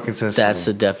doesn't make fucking sense. That's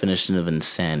the definition of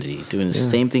insanity: doing the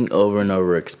same thing over and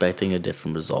over, expecting a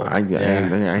different result. I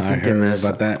think in this,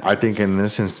 about that. I think in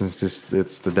this instance,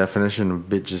 it's the definition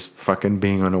of just fucking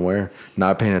being unaware,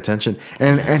 not paying attention.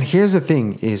 And here's the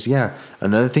thing: is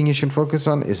another thing you should focus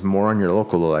on is more on your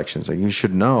local elections. Like you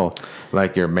should know,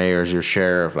 like your mayors, your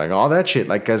sheriff, like all that shit.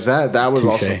 Like because that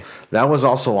was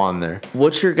also on there.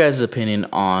 What's your guys' opinion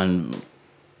on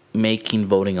making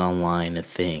voting online a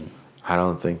thing? I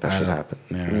don't think that should happen.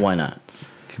 Yeah. Why not?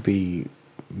 Could be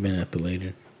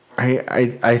manipulated.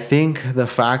 I think the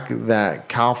fact that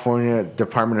California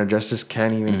Department of Justice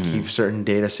can't even keep certain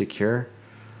data secure.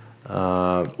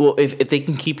 Well, if they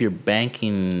can keep your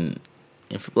banking,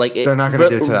 they're not going to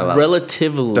do it to that level.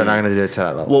 Relatively, they're not going to do it to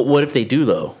that level. Well, what if they do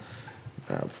though?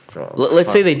 Let's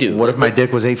say they do. What if my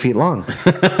dick was 8 feet long?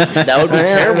 That would be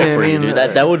terrible for you, dude.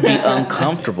 That would be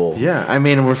uncomfortable. Yeah, I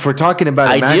mean, if we're talking about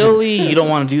ideally, you don't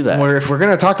want to do that. If we're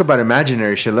gonna talk about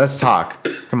imaginary shit, let's talk.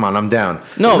 Come on, I'm down.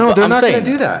 No, they're not gonna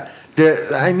do that.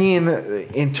 I mean,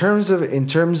 in terms of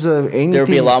anything, there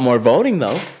would be a lot more voting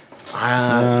though.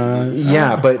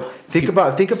 Yeah, but think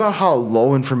about how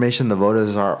low information the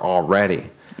voters are already.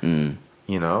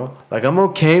 You know, like I'm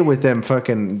okay with them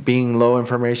fucking being low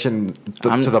information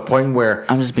to the point where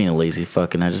I'm just being a lazy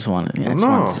fuck, and I just want to do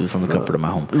it from the comfort of my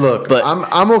home. Look, but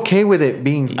I'm okay with it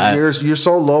being you're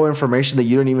so low information that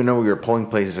you don't even know where your polling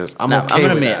place is. I'm gonna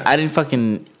admit that. I didn't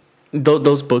fucking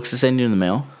those books to send you in the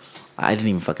mail. I didn't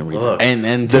even fucking read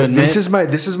them. This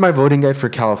is my voting guide for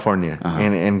California,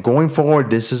 and going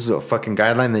forward, this is a fucking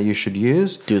guideline that you should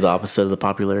use. Do the opposite of the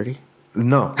popularity.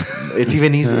 No, it's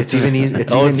even easy. It's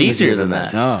easier than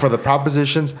that. No. For the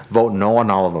propositions, vote no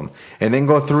on all of them, and then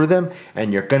go through them,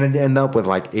 and you're gonna end up with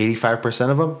like 85%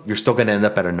 of them. You're still gonna end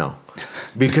up at a no,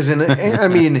 because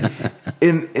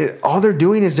all they're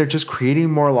doing is they're just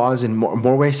creating more laws and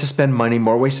more ways to spend money,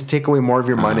 more ways to take away more of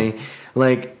your money.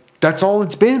 Like that's all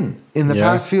it's been in the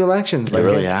past few elections. It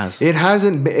really has. It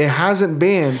hasn't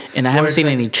been. And I haven't seen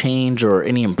any change or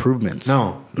any improvements.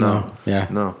 No.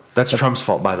 Yeah. That's Trump's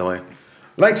fault, by the way.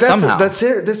 Like that's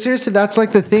seriously, that's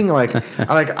like the thing. Like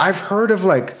I've heard of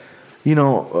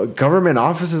government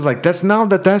offices like that's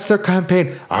their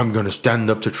campaign. I'm gonna stand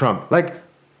up to Trump. Like,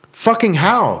 fucking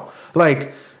how?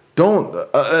 Like, don't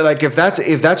if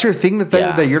that's your thing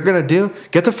that you're gonna do,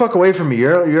 get the fuck away from me.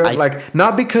 You're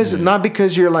not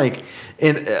because you're like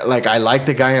I like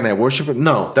the guy and I worship him.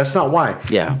 No, that's not why.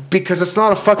 Yeah, because it's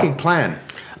not a fucking plan.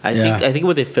 I think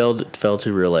what they failed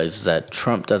to realize is that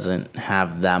Trump doesn't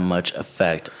have that much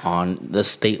effect on the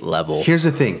state level. Here's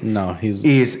the thing. No, this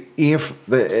is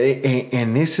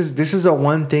the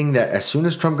one thing that as soon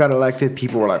as Trump got elected,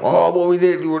 people were like, oh, well,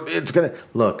 it's gonna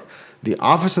look. The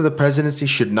office of the presidency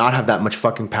should not have that much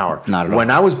fucking power. Not at all.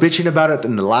 When I was bitching about it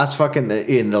in the last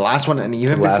one, and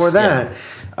even before that.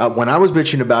 When I was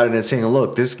bitching about it and saying,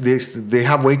 "Look, they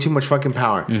have way too much fucking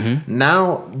power." Mm-hmm.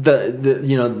 Now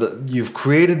you've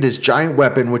created this giant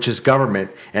weapon, which is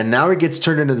government, and now it gets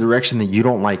turned in a direction that you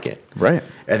don't like it. Right.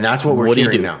 And that's what we're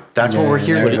hearing now. That's what we're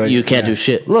hearing. You can't do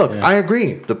shit. Look, I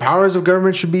agree. The powers of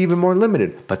government should be even more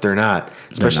limited, but they're not.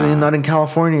 Especially not in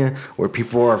California, where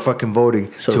people are fucking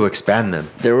voting to expand them.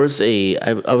 There was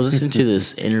I was listening to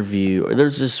this interview, or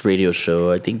there's this radio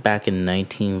show, I think back in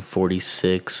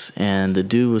 1946, and the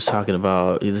dude was talking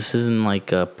about, this isn't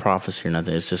like a prophecy or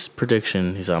nothing, it's just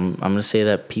prediction. He's I'm going to say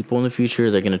that people in the future,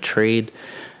 they're going to trade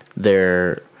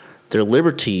their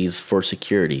liberties for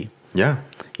security. Yeah.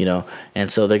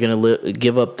 And so they're going to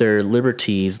give up their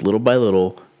liberties little by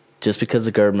little just because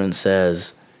the government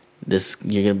says this,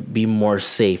 you're going to be more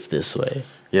safe this way.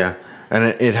 Yeah. And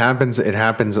it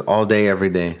happens all day, every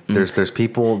day. There's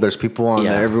people on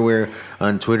everywhere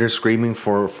on Twitter screaming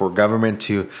for government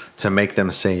to make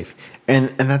them safe. And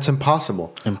that's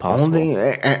impossible.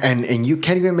 And you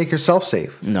can't even make yourself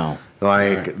safe. No.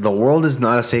 The world is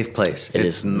not a safe place.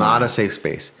 It's not a safe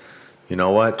space. You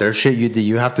know what? There's shit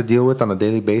you have to deal with on a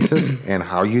daily basis, and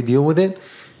how you deal with it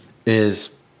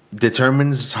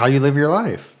determines how you live your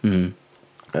life. Mm-hmm.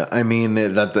 I mean,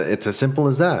 it's as simple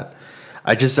as that.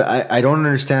 I don't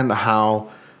understand how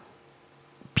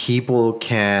people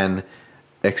can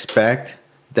expect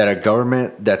that a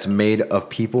government that's made of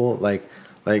people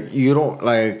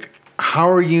how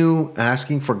are you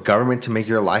asking for government to make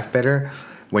your life better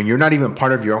when you're not even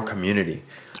part of your own community?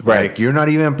 Right. You're not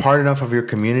even part enough of your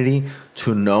community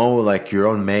to know your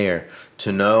own mayor,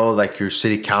 to know like your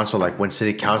city council, like when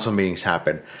city council meetings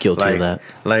happen. Guilty like, of that.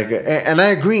 Like, and I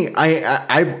agree.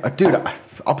 Dude,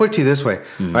 I'll put it to you this way.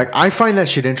 Like, I find that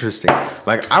shit interesting.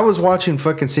 Like, I was watching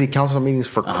fucking city council meetings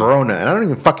for Corona, and I don't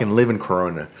even fucking live in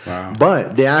Corona. Wow.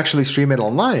 But they actually stream it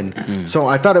online. So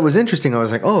I thought it was interesting. I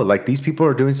was like, oh, like these people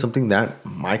are doing something that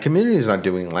my community is not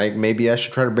doing. Like, maybe I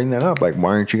should try to bring that up. Like,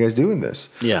 why aren't you guys doing this?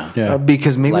 Yeah.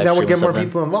 Because maybe Live that would stream get more something.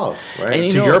 people involved, right?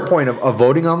 And To your point of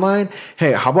voting online,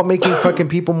 hey, how about making fucking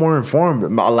people more informed,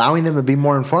 allowing them to be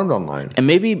more informed online? And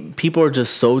maybe people are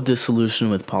just so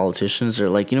disillusioned with politicians. They're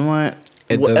like, you know what?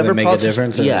 It Whatever doesn't make a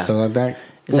difference or Yeah. something like that.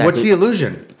 Exactly. What's the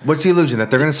illusion? What's the illusion that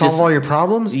they're going to solve Just- all your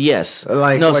problems? Yes.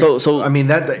 Like, So I mean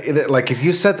that like if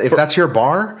you set if that's your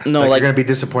bar, No, like, like- you're going to be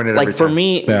disappointed like every for time.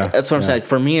 me, Yeah, that's what I'm yeah. saying.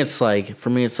 For me,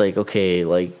 it's like okay,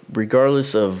 like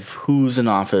regardless of who's in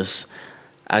office,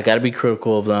 I got to be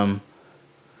critical of them.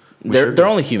 They're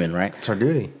only human, right? It's our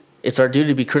duty. It's our duty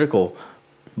to be critical,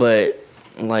 but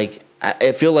like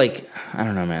I feel like I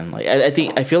don't know, man. Like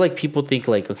I feel like people think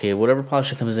like okay, whatever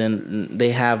politician comes in, they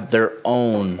have their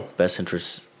own best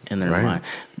interests in their Right. mind.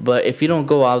 But if you don't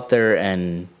go out there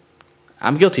and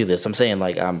I'm guilty of this. I'm saying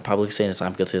like I'm publicly saying this.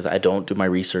 I'm guilty of this. I don't do my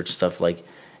research stuff like,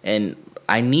 and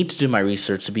I need to do my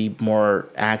research to be more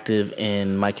active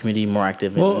in my community, more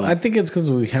active. Well, I think it's because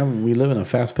we live in a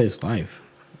fast paced life.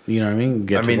 You know what I mean?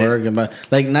 Get to work, but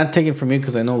like not taking from me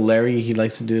because I know Larry he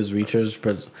likes to do his research,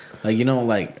 but like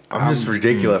like I'm just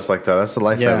ridiculous like that. That's the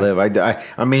life Yeah. I live.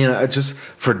 I mean, just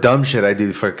for dumb shit, I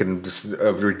do fucking just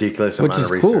a ridiculous which amount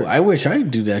is of cool. research. I wish I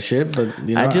do that shit, but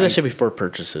you know, I do that shit before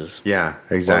purchases. Yeah,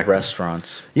 Or exactly.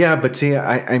 restaurants. Yeah, but see,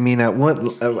 I mean, at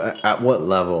what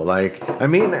level? Like, I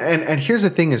mean, and here's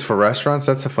the thing: is for restaurants,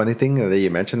 that's a funny thing that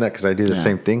you mentioned that because I do the Yeah.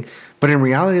 same thing. But in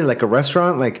reality, like a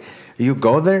restaurant, like you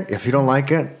go there, if you don't like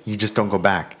it, you just don't go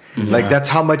back. Like that's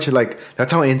how much, like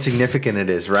that's how insignificant it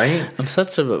is, right? I'm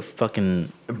such a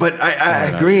fucking. But I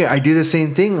agree. I do the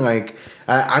same thing. Like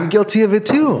I'm guilty of it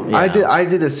too. Yeah. I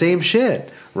did the same shit,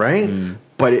 right?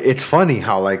 But it's funny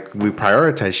how like we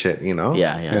prioritize shit, you know?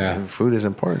 Yeah. Food is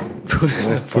important.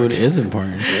 food is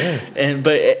important. And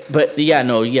but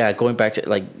yeah, going back to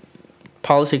like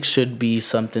politics should be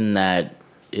something that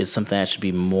should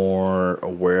be more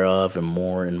aware of and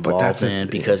more involved in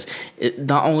because it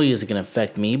not only is it going to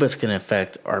affect me, but it's going to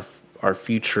affect our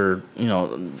future. You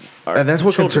know, And that's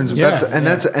what children. concerns me.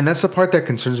 Yeah, That's the part that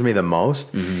concerns me the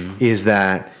most is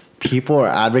that people are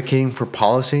advocating for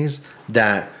policies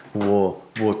that will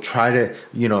try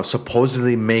to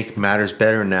supposedly make matters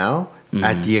better now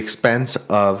at the expense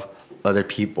of other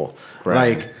people.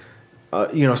 Right. Like.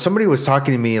 Somebody was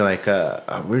talking to me like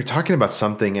we were talking about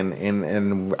something,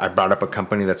 and I brought up a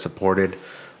company that supported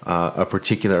a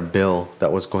particular bill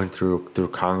that was going through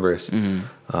Congress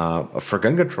for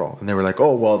gun control, and they were like,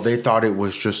 "Oh, well, they thought it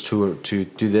was just to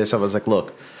do this." I was like,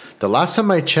 "Look, the last time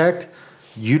I checked,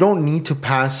 you don't need to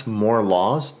pass more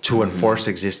laws to enforce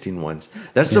existing ones.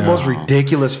 That's the most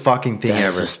ridiculous fucking thing That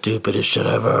is ever. the stupidest shit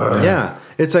ever. Yeah,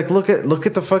 it's like look at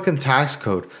the fucking tax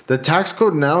code. The tax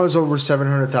code now is over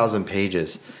 700,000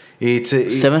 pages. It's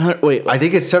 700. Wait, I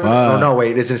think it's 7. No,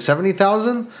 wait. Is it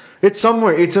 70,000? It's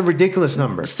somewhere. It's a ridiculous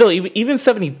number. still even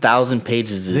 70,000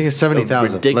 pages. I think it's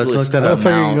 70,000. Ridiculous. Let's look that I up.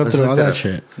 figure you can go Let's through look all that that up.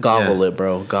 shit. Goggle Yeah. it,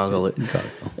 bro. Goggle it.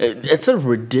 It's a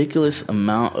ridiculous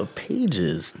amount of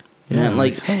pages. Man,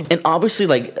 like, and obviously,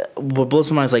 like, what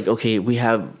blows my mind is like, okay, we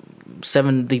have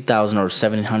 70,000 or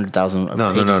 700,000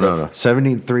 No. pages.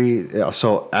 73.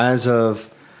 So as of,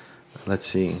 let's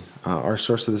see, our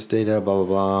source of this data, blah, blah,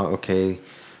 blah. Okay.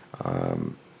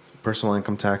 Personal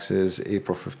income taxes,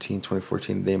 April 15,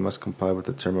 2014. They must comply with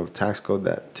the term of tax code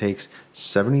that takes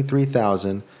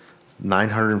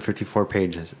 73,954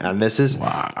 pages. And this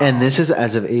is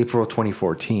as of April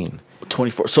 2014.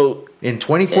 24. So In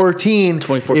 2014,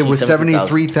 it was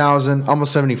 73,000,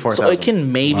 almost 74,000. So it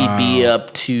can maybe be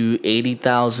up to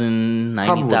 80,000,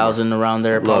 90,000 around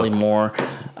there, probably more.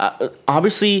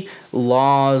 Obviously,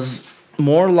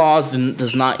 more laws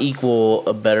does not equal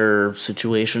a better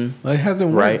situation. Well, it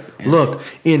hasn't Right. worked. Look,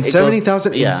 in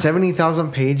 70,000 yeah.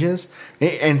 70,000 pages,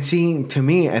 and seeing to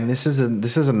me, and this is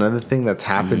another thing that's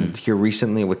happened here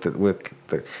recently with the.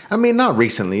 I mean, not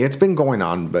recently. It's been going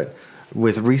on, but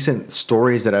with recent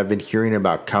stories that I've been hearing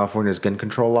about California's gun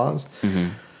control laws,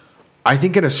 I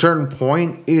think at a certain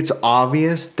point, it's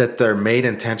obvious that they're made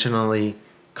intentionally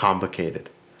complicated,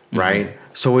 right?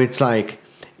 So it's like,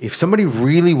 if somebody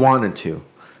really wanted to,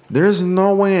 there's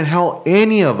no way in hell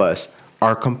any of us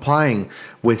are complying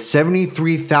with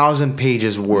 73,000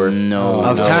 pages worth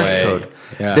of tax way. code.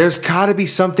 Yeah. There's got to be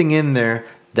something in there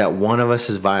that one of us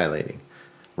is violating,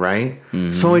 right?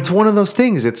 So it's one of those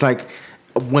things. It's like,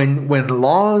 when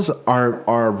laws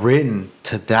are written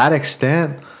to that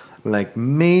extent, like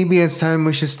maybe it's time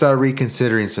we should start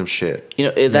reconsidering some shit.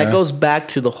 You know, that goes back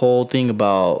to the whole thing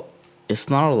about it's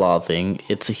not a law thing,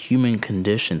 it's a human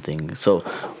condition thing. So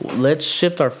let's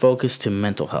shift our focus to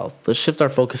mental health. Let's shift our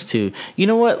focus to, you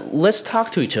know what, let's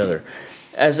talk to each other.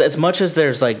 As much as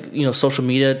there's like, you know, social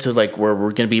media to like where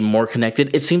we're going to be more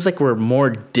connected, it seems like we're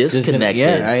more disconnected.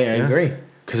 Yeah, I agree.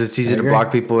 Because it's easy to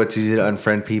block people, it's easy to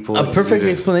unfriend people. A perfect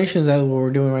explanation is that what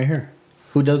we're doing right here.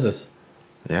 Who does this?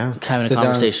 Yeah. Having a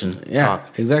conversation. Yeah,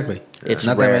 talk. Exactly. It's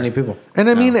not rare. that many people. And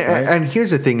I mean, right? and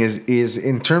here's the thing is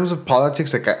in terms of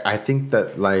politics, like I think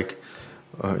that like,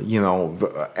 you know,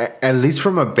 at least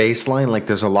from a baseline, like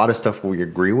there's a lot of stuff we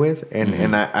agree with,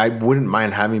 and I wouldn't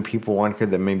mind having people on here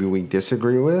that maybe we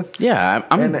disagree with. Yeah,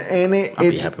 I'd be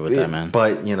happy with that, man.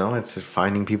 But you know, it's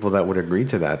finding people that would agree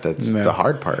to that. That's the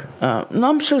hard part. No,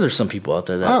 I'm sure there's some people out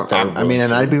there that. I mean,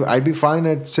 and I'd be fine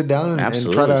to sit down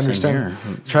and try to understand,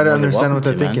 what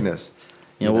their thinking is.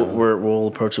 You know, we'll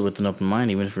approach it with an open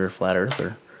mind, even if you're a flat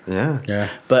earther. Yeah. Yeah.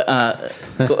 But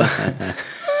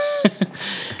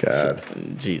God.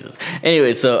 Jesus.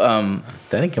 Anyway, so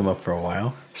that didn't come up for a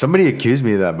while. Somebody accused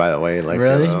me of that, by the way. Like,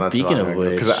 really? Speaking of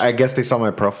which, because I guess they saw my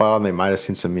profile and they might have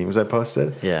seen some memes I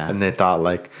posted. Yeah. And they thought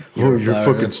like, "Oh, you're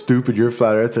fucking stupid. You're a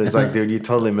flat earther." It's like, dude, you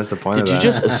totally missed the point. Did of you that.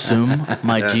 just assume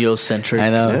my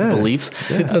geocentric beliefs?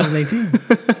 2018.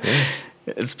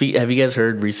 Have you guys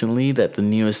heard recently that the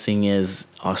newest thing is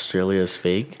Australia is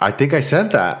fake? I think I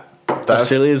said that.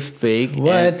 Australia is fake.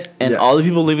 What? And all the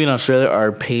people living in Australia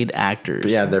are paid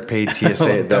actors. Yeah, they're paid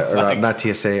TSA. Not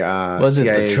TSA. Was it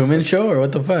CIA. the Truman Show or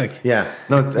what the fuck? Yeah.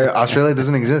 No, Australia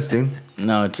doesn't exist, dude.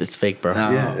 No, it's fake, bro.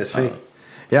 Yeah, it's fake.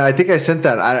 Yeah, I think I sent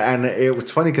that. And it was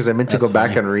funny because I meant to go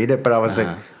back and read it, but I was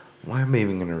like, why am I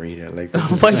even going to read it? Like,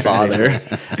 this is Why bother?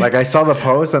 Like, I saw the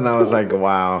post and I was like,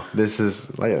 wow, this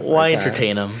is like. Why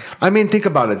entertain them? I mean, think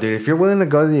about it, dude. If you're willing to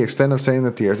go to the extent of saying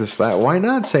that the earth is flat, why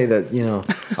not say that, you know,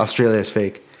 Australia is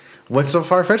fake? What's so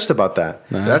far-fetched about that?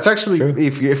 That's actually,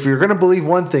 if you're going to believe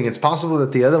one thing, it's possible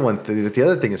that the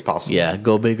other thing is possible. Yeah,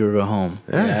 go big or go home.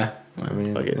 Yeah. I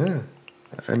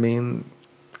mean,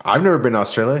 I've never been to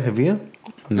Australia. Have you?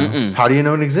 No. Mm-mm. How do you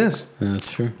know it exists? That's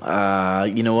true.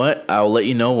 You know what? I'll let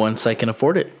you know once I can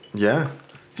afford it. Yeah.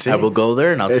 See, I will go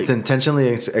there and It's intentionally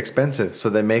expensive, so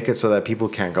they make it so that people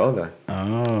can't go there.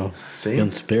 Oh. See?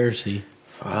 Conspiracy.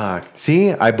 Fuck.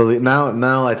 See, I believe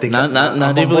now. I think.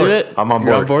 Now do you believe it? I'm on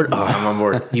You're board. on board? Oh. I'm on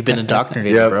board. You've been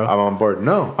indoctrinated, Yep, bro. I'm on board.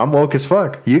 No, I'm woke as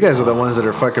fuck. You guys are the ones that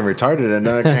are fucking retarded and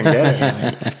I can't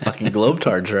get it. Fucking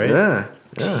globetards, right? Yeah.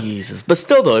 Jesus. But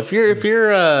still, though, if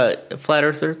you're a flat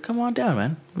earther, come on down,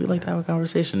 man. We'd like to have a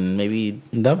conversation. Maybe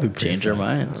That'd be change our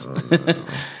minds.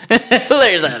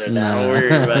 Larry's, I don't know. Worry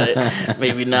about it.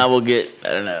 Maybe now we'll get. I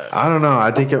don't know.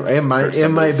 I think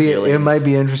it might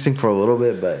be interesting for a little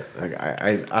bit, but like,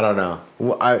 I don't know.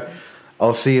 Well,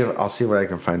 I'll see what I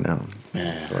can find out.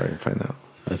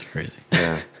 That's crazy.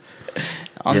 Yeah.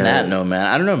 On that note, man,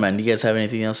 I don't know, man. Do you guys have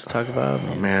anything else to talk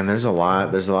about? Man, there's a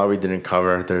lot. There's a lot we didn't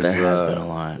cover. There has been a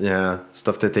lot. Yeah,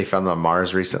 stuff that they found on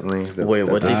Mars recently. Wait,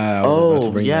 what? I was about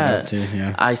to bring that yeah. up too,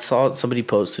 yeah. I saw somebody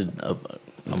posted.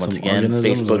 Once Some again,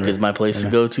 organisms Facebook or- is my place to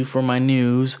go to for my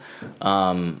news.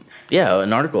 An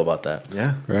article about that.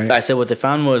 Yeah. Right. I said what they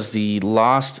found was the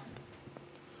lost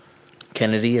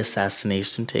Kennedy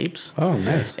assassination tapes. Oh,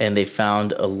 nice. And they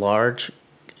found a large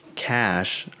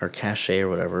cache or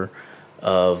whatever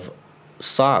of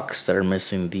socks that are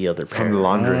missing the other pair. From the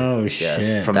laundry. Oh, Yes.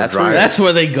 shit. From That's the dryer. That's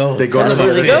where they go. They go That's to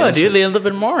where the they go, bin. dude. They end up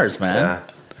in Mars, man. Yeah.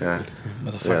 Yeah.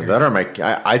 Motherfucker. That or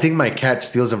I think my cat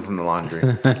steals them from the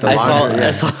laundry. I saw.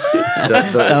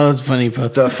 That was funny,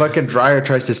 Pop. The fucking dryer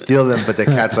tries to steal them, but the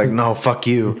cat's like, "No, fuck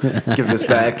you, give this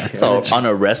back." So on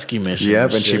a rescue mission.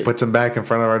 Yep, and Shit. she puts them back in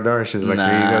front of our door. She's like,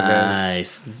 "Here you go,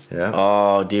 guys." Nice. Yeah.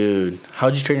 Oh, dude.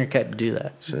 How'd you train your cat to do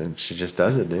that? She just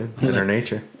does it, dude. It's in her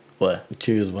nature. What?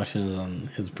 Chewy was watching it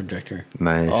on his projector.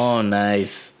 Nice. Oh,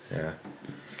 nice. Yeah.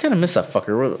 Kind of miss that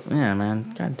fucker. Yeah,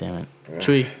 man. God damn it.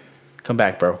 Chewy, come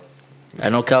back, bro. I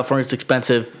know California's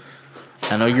expensive.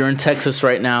 I know you're in Texas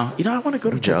right now. You know, I want to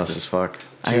go to I'm jealous Texas. as fuck.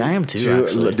 I am too,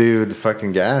 actually. Dude,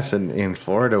 fucking gas in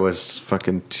Florida was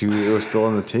fucking it was still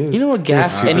in the twos. You know what?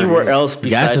 Gas anywhere else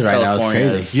besides right now is California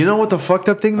crazy. You know what the fucked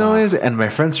up thing though is? And my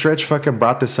friend Stretch fucking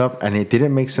brought this up, and it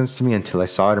didn't make sense to me until I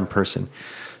saw it in person.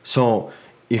 So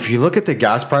if you look at the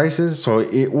gas prices, so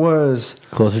it was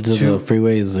Closer to the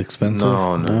freeway is expensive.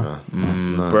 no.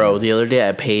 Bro, the other day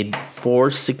I paid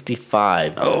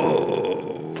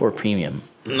 $4.65 for premium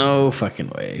No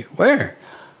fucking way. Where?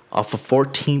 off of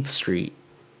 14th Street.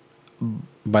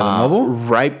 By the mobile?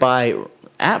 Right by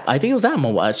I think it was at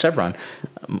Mobile at Chevron.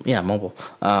 Yeah, mobile.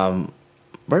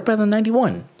 Right by the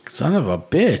 91. Son of a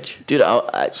bitch. Dude,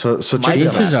 So my check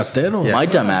this out. dumbass, Yeah. my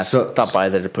dumbass So- stopped by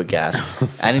there to put gas.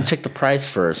 I didn't check the price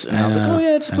first. And I was like, know, oh,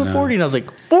 yeah, just I put know. 40. And I was like,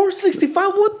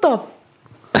 $4.65? What the?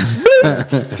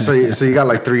 So you got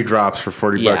like 3 drops for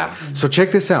 $40. Yeah. So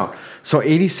check this out. So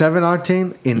 87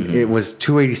 octane it was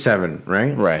 287,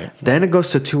 right? Right. Then it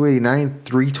goes to 289,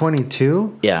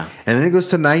 322. Yeah. And then it goes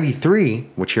to 93,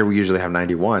 which here we usually have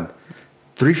 91.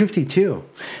 352.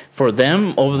 For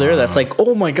them over there, that's like,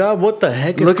 oh, my God, what the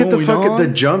heck is Look at the going fucking on? the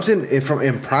jumps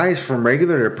in price from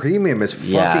regular to premium is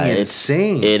fucking it's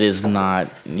insane. It is not,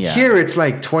 yeah. Here it's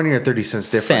like 20 or 30 cents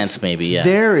difference. Cents maybe, yeah.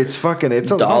 There it's fucking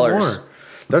it's a Dollars. lot more.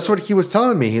 That's what he was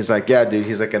telling me. He's like, yeah, dude.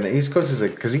 He's like, on the East Coast, he's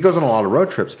like, because he goes on a lot of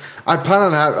road trips. I plan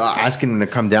on asking him to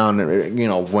come down,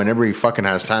 whenever he fucking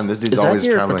has time. This dude's Is that always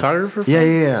your traveling. photographer?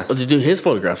 Yeah. Oh, dude, his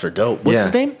photographs are dope. What's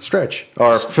his name? Stretch.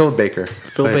 Or Phil Baker.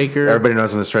 Phil But Baker. Everybody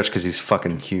knows him as Stretch because he's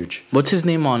fucking huge. What's his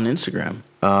name on Instagram?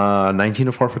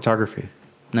 1904 photography.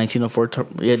 1904.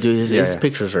 Yeah, dude, his Yeah.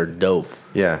 pictures are dope.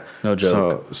 Yeah. No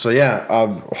joke. So yeah,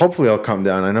 hopefully I'll come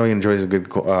down. I know he enjoys a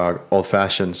good old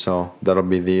fashioned, so that'll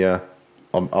be the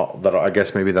I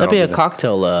guess maybe That'd be a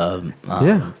cocktail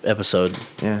Yeah. episode.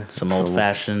 Yeah. Some So- old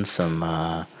fashioned, some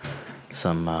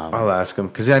I'll ask him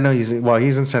because I know he's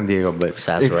in San Diego, but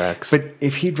Sazeracs. But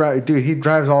if he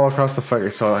drives all across the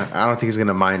fucking. So I don't think he's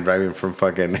gonna mind driving from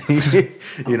fucking,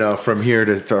 from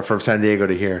here from San Diego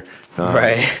to here,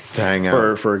 right to hang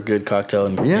out for a good cocktail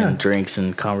and, Yeah. and drinks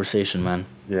and conversation, man.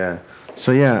 Yeah.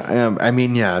 So yeah, I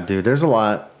mean, yeah, dude. There's a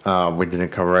lot we didn't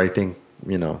cover. I think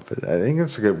but I think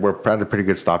it's good. We're at a pretty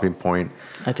good stopping point.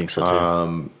 I think so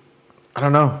too. I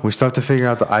don't know. We still have to figure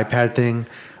out the iPad thing.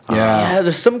 Yeah,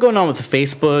 there's something going on with the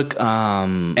Facebook.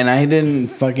 And I didn't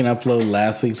fucking upload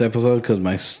last week's episode because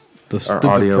the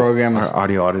stupid program is. Our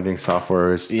audio auditing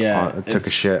software is took a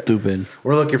it's shit. Stupid.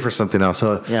 We're looking for something else.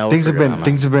 So Yeah, we'll things have figure it been out, man.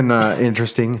 things have been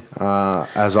interesting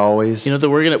as always.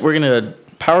 We're gonna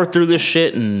power through this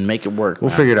shit and make it work. We'll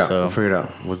man. figure it out. So We'll figure it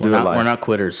out. We'll do we're it not, live. we're not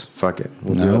quitters. Fuck it.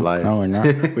 We'll do it live. No, we're not.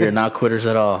 We are not quitters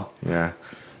at all. Yeah.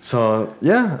 So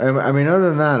yeah, I mean, other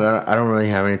than that, I don't really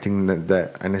have anything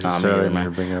that I necessarily need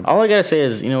to bring up. All I gotta say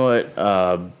is, you know what?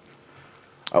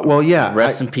 Well, yeah.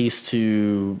 Rest in peace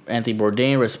to Anthony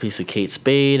Bourdain. Rest in peace to Kate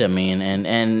Spade. I mean,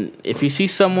 and if you see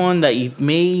someone that you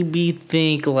maybe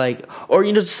think like, or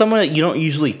someone that you don't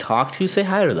usually talk to, say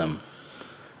hi to them.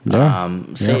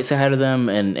 Say hi to them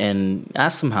and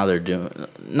ask them how they're doing.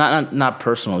 Not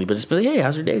personally, but just be like, hey,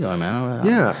 how's your day going, man?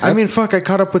 Yeah, I mean, fuck. I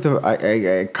caught up with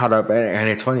I caught up, and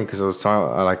it's funny because I was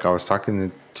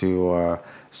talking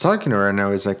to her, and I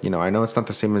was like, I know it's not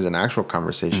the same as an actual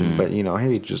conversation, but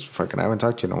hey, just fucking, I haven't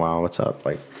talked to you in a while. What's up?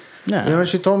 Like, Yeah.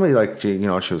 she told me like she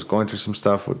was going through some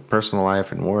stuff with personal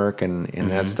life and work and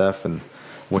that stuff and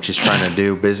what she's trying to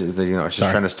do business. She's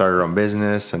trying to start her own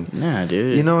business and Yeah,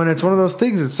 dude. and it's one of those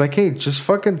things. It's like, hey, just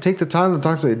fucking take the time to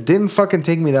talk to. It didn't fucking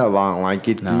take me that long. Like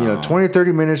it, 20,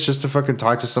 30 minutes just to fucking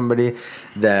talk to somebody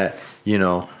that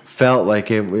felt like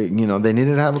it. They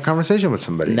needed to have a conversation with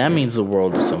somebody. And that means the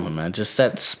world to someone, man. Just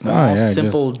that small,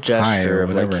 simple just hi gesture or of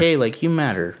like, whatever. hey, like you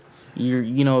matter.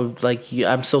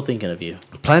 I'm still thinking of you.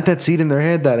 Plant that seed in their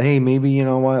head that hey, maybe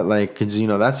like because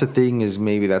that's the thing is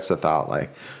maybe that's the thought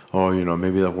like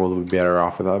maybe the world would be better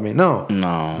off without me.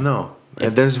 No.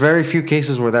 There's very few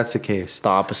cases where that's the case. The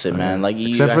opposite, man. Like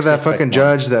Except for that fucking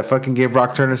judge that fucking gave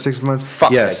Brock Turner 6 months.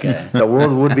 Fuck yes, that guy. the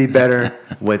world would be better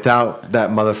without that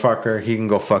motherfucker. He can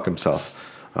go fuck himself.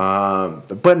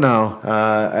 But no,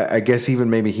 I guess even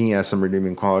maybe he has some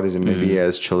redeeming qualities, and maybe he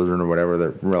has children or whatever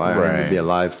that rely on him to be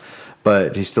alive.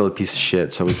 But he's still a piece of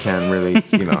shit, so we can't really,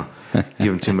 give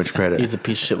him too much credit. He's a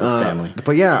piece of shit with family.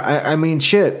 But yeah, I mean,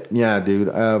 shit. Yeah, dude.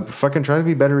 Fucking try to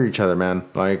be better to each other, man.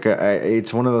 Like,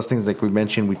 it's one of those things. Like we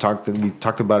mentioned, we talked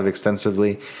about it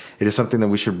extensively. It is something that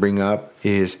we should bring up.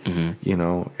 Is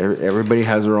everybody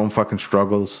has their own fucking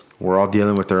struggles. We're all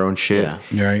dealing with their own shit. Yeah.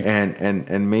 You're right.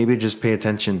 And maybe just pay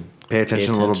attention. Pay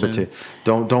attention a little bit to.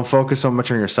 Don't focus so much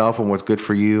on yourself and what's good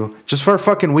for you. Just for a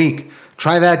fucking week.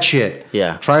 Try that shit.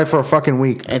 Yeah. Try it for a fucking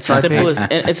week. It's as simple as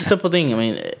it's a simple thing. I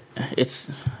mean,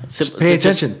 it's simple. Just pay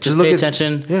attention. Just look pay at-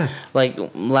 attention. Yeah. Like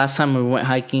last time we went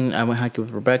hiking, I went hiking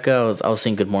with Rebecca. I was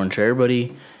saying good morning to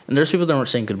everybody, and there's people that weren't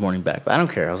saying good morning back. But I don't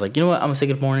care. I was like, you know what? I'm gonna say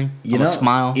good morning. I'm gonna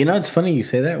smile. It's funny you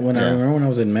say that. When I remember when I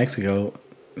was in Mexico,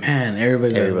 man,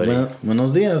 everybody's like,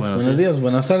 buenos dias, buenos dias,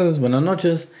 buenas tardes, buenas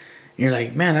noches. And you're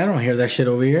like, man, I don't hear that shit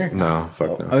over here. No,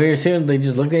 fuck no. Over here, seeing they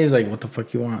just look at you like, what the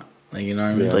fuck you want? Like, you know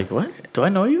what I mean? Like what? Do I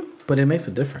know you? But it makes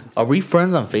a difference. Are we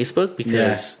friends on Facebook?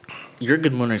 Because your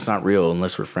good morning's not real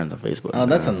unless we're friends on Facebook. Oh,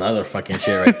 that's another fucking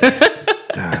shit right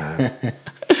there.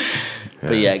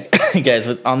 But yeah, guys,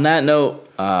 on that note,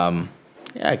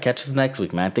 catch us next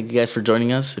week, man. Thank you guys for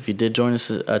joining us. If you did join us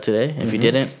today, if you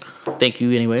didn't, thank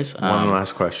you anyways. One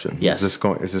last question. Yes.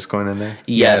 Is this going in there?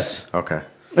 Yes. Okay.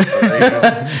 All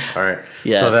right.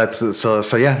 Yes. So that's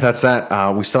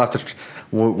that. We still have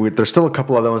to. There's still a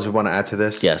couple other ones we want to add to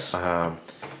this. Yes.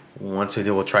 Once we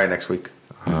do, we'll try it next week.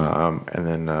 And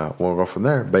then we'll go from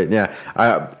there. But yeah,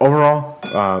 overall,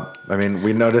 I mean,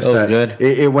 we noticed that good.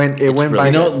 It went really by.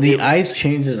 You know, the ice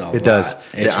changes a lot. It does.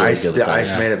 It's The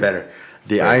ice made it better.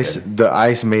 The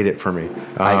ice made it for me.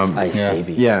 Ice, yeah.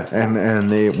 baby. Yeah,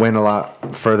 and they went a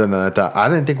lot further than I thought. I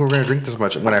didn't think we were gonna drink this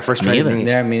much when I first tried either. it.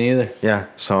 Yeah, me neither. Yeah.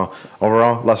 So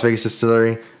overall, Las Vegas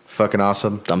Distillery, fucking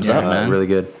awesome. Thumbs up, man. Really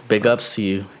good. Big ups to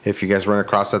you. If you guys run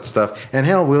across that stuff, and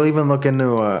hell, we'll even look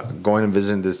into going and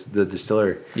visiting the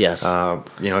distillery. Yes.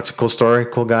 It's a cool story,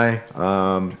 cool guy.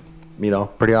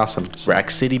 Pretty awesome. So, Rack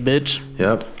City, bitch.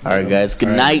 yep. All right, guys. Good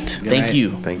night. Good Thank night.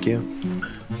 you. Thank you.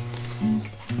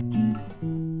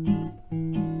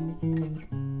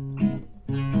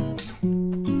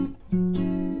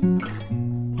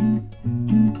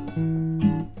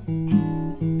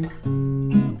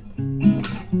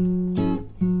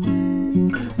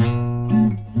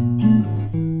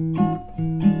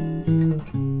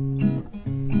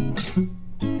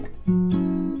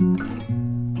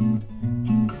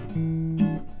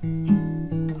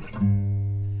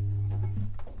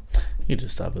 You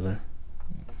just stop it there.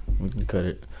 We can cut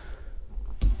it.